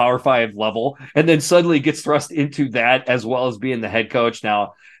coordinator at a Power 5 level, and then suddenly gets thrust into that as well as being the head coach.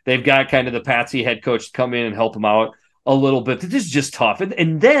 Now, they've got kind of the patsy head coach to come in and help him out a little bit. This is just tough.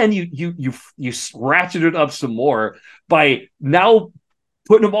 And then you ratchet it up some more by now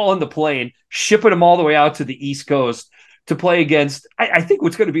putting them all in the plane, shipping them all the way out to the East Coast to play against, I think,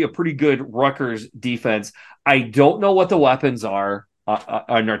 what's going to be a pretty good Rutgers defense. I don't know what the weapons are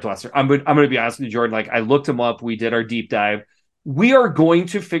on Northwestern. I'm going to be honest with you, Jordan. Like, I looked them up. We did our deep dive. We are going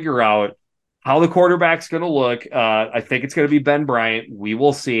to figure out how the quarterback's going to look. I think it's going to be Ben Bryant. We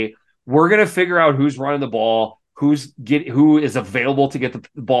will see. We're going to figure out who's running the ball, who is available to get the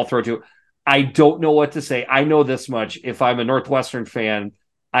ball thrown to. I don't know what to say. I know this much. If I'm a Northwestern fan,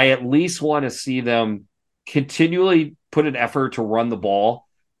 I at least want to see them continually put an effort to run the ball,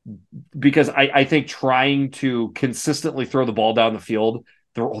 because I think trying to consistently throw the ball down the field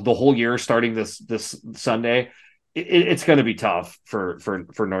the whole year, starting this Sunday, it's going to be tough for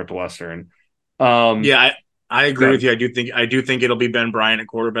Northwestern. I agree with you. I do think it'll be Ben Bryant at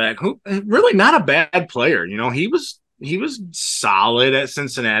quarterback, who really not a bad player. You know, he was solid at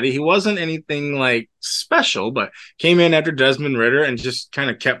Cincinnati. He wasn't anything like special, but came in after Desmond Ridder and just kind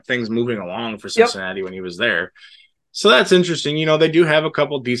of kept things moving along for Cincinnati when he was there. So that's interesting. You know, they do have a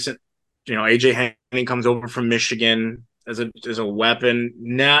couple decent, AJ Henning comes over from Michigan as a weapon,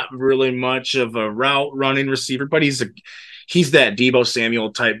 not really much of a route running receiver, but he's that Deebo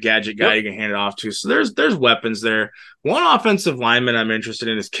Samuel type gadget guy you can hand it off to. So there's weapons there. One offensive lineman I'm interested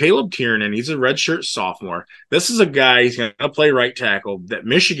in is Caleb Tiernan. He's a redshirt sophomore. This is a guy, he's going to play right tackle, that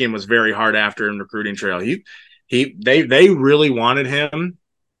Michigan was very hard after in recruiting trail. They really wanted him,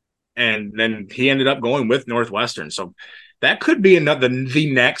 and then he ended up going with Northwestern. So that could be the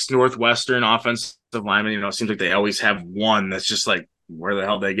next Northwestern offensive lineman. You know, it seems like they always have one that's just like, where the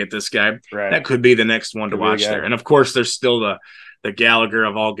hell did they get this guy? Right. That could be the next one to watch there. And of course, there's still the Gallagher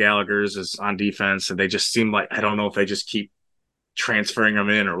of all Gallaghers is on defense, and they just seem like, I don't know if they just keep transferring them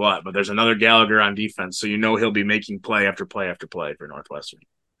in or what, but there's another Gallagher on defense, so he'll be making play after play after play for Northwestern.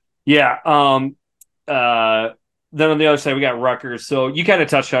 Yeah. Then on the other side, we got Rutgers. So you kind of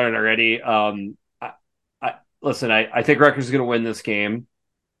touched on it already. I think Rutgers is going to win this game.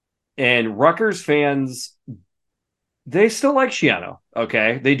 And Rutgers fans, they still like Schiano.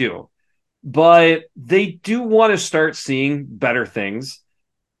 Okay, they do. But they do want to start seeing better things.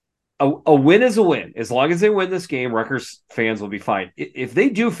 A win is a win. As long as they win this game, Rutgers fans will be fine. If they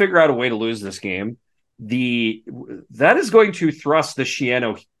do figure out a way to lose this game, that is going to thrust the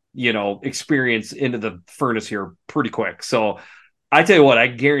Schiano experience into the furnace here pretty quick. So I tell you what, I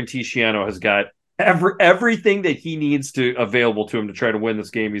guarantee Schiano has got everything that he needs to available to him to try to win this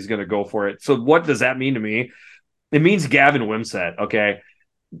game. He's going to go for it. So what does that mean to me? It means Gavin Wimsatt. Okay.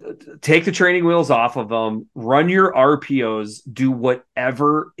 Take the training wheels off of them, run your RPOs, do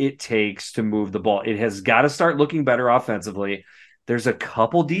whatever it takes to move the ball. It has got to start looking better offensively. There's a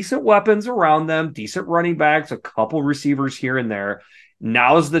couple decent weapons around them, decent running backs, a couple receivers here and there.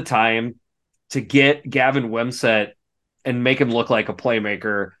 Now's the time to get Gavin Wimsatt and make him look like a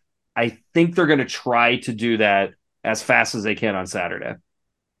playmaker. I think they're going to try to do that as fast as they can on Saturday.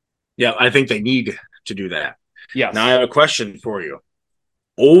 Yeah, I think they need to do that. Yes. Now I have a question for you.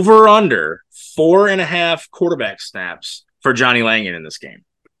 Over under 4.5 quarterback snaps for Johnny Langan in this game.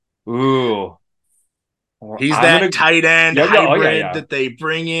 Ooh. He's tight end hybrid that they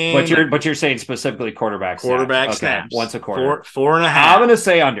bring in. But you're saying specifically quarterback snaps. Okay. Once a quarter. 4.5. I'm going to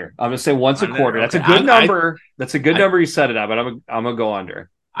say under. I'm going to say once a quarter. That's a good number. That's a good number you set it at, but I'm going to go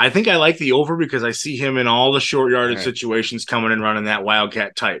under. I think I like the over because I see him in all the short yardage situations coming and running that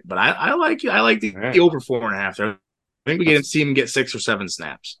Wildcat type. But I like the over 4.5 there. I think we get to see him get 6 or 7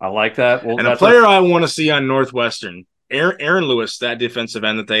 snaps. I like that. Well, and a player I want to see on Northwestern, Aaron Lewis, that defensive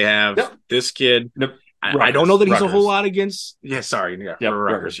end that they have. Yep. This kid, I don't know that he's a whole lot against. Yeah, sorry. Yeah, yep,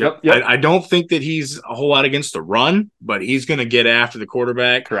 Rutgers. Yep. I don't think that he's a whole lot against the run, but he's going to get after the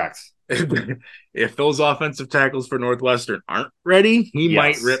quarterback. Correct. If those offensive tackles for Northwestern aren't ready, he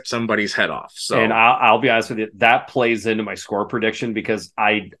might rip somebody's head off. So, and I'll be honest with you, that plays into my score prediction because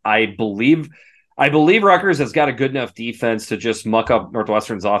I believe Rutgers has got a good enough defense to just muck up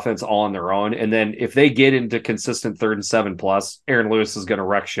Northwestern's offense all on their own. And then if they get into consistent 3rd and 7+, Aaron Lewis is going to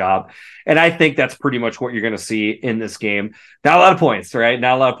wreck shop. And I think that's pretty much what you're going to see in this game. Not a lot of points, right?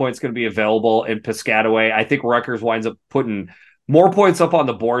 Not a lot of points going to be available in Piscataway. I think Rutgers winds up putting more points up on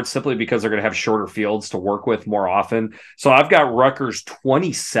the board simply because they're going to have shorter fields to work with more often. So I've got Rutgers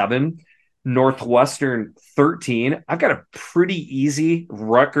 27, Northwestern 13. I've got a pretty easy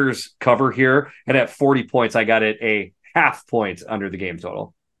Rutgers cover here. And at 40 points, I got it a half point under the game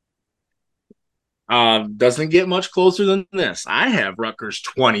total. Doesn't get much closer than this. I have Rutgers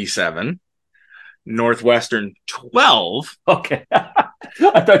 27, Northwestern 12. Okay. I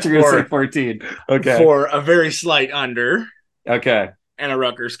thought you were going to say 14. Okay. For a very slight under. Okay. And a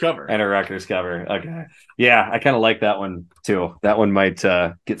Rutgers cover. Okay. Yeah, I kind of like that one too. That one might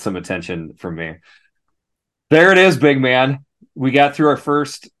get some attention from me. There it is, big man. We got through our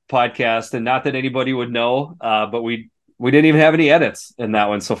first podcast, and not that anybody would know, but we didn't even have any edits in that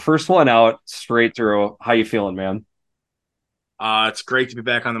one. So first one out, straight through. How you feeling, man? It's great to be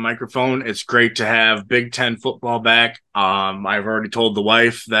back on the microphone. It's great to have Big Ten football back. I've already told the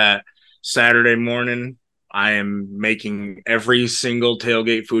wife that Saturday morning I am making every single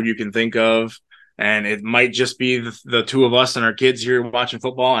tailgate food you can think of. And it might just be the two of us and our kids here watching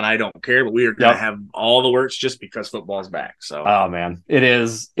football, and I don't care, but we are going to have all the works just because football's back. So, oh, man, it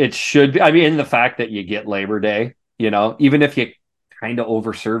is. It should be. I mean, the fact that you get Labor Day, even if you kind of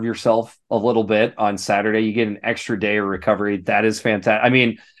overserve yourself a little bit on Saturday, you get an extra day of recovery. That is fantastic. I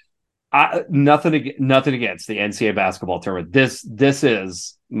mean, nothing against the NCAA basketball tournament. This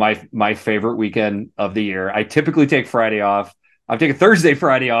is my favorite weekend of the year. I typically take Friday off. I'm taking Thursday,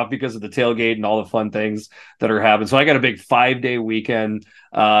 Friday off because of the tailgate and all the fun things that are happening. So I got a big 5-day weekend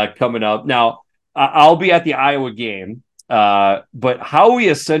coming up. Now, I'll be at the Iowa game, but how we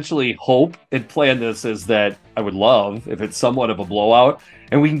essentially hope and plan this is that I would love if it's somewhat of a blowout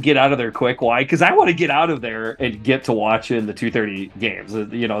and we can get out of there quick. Why? Because I want to get out of there and get to watching the 2:30 games.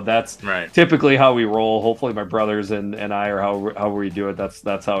 That's right. Typically how we roll. Hopefully my brothers and I, or how we do it,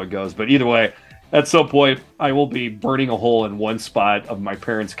 that's how it goes. But either way, at some point, I will be burning a hole in one spot of my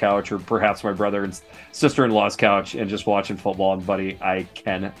parents' couch or perhaps my brother and sister-in-law's couch and just watching football. And, buddy, I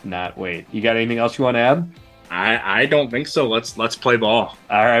cannot wait. You got anything else you want to add? I don't think so. Let's play ball.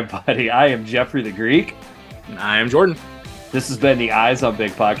 All right, buddy. I am Jeffrey the Greek. I am Jordan. This has been the Eyes on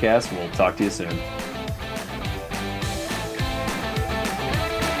Big podcast. We'll talk to you soon.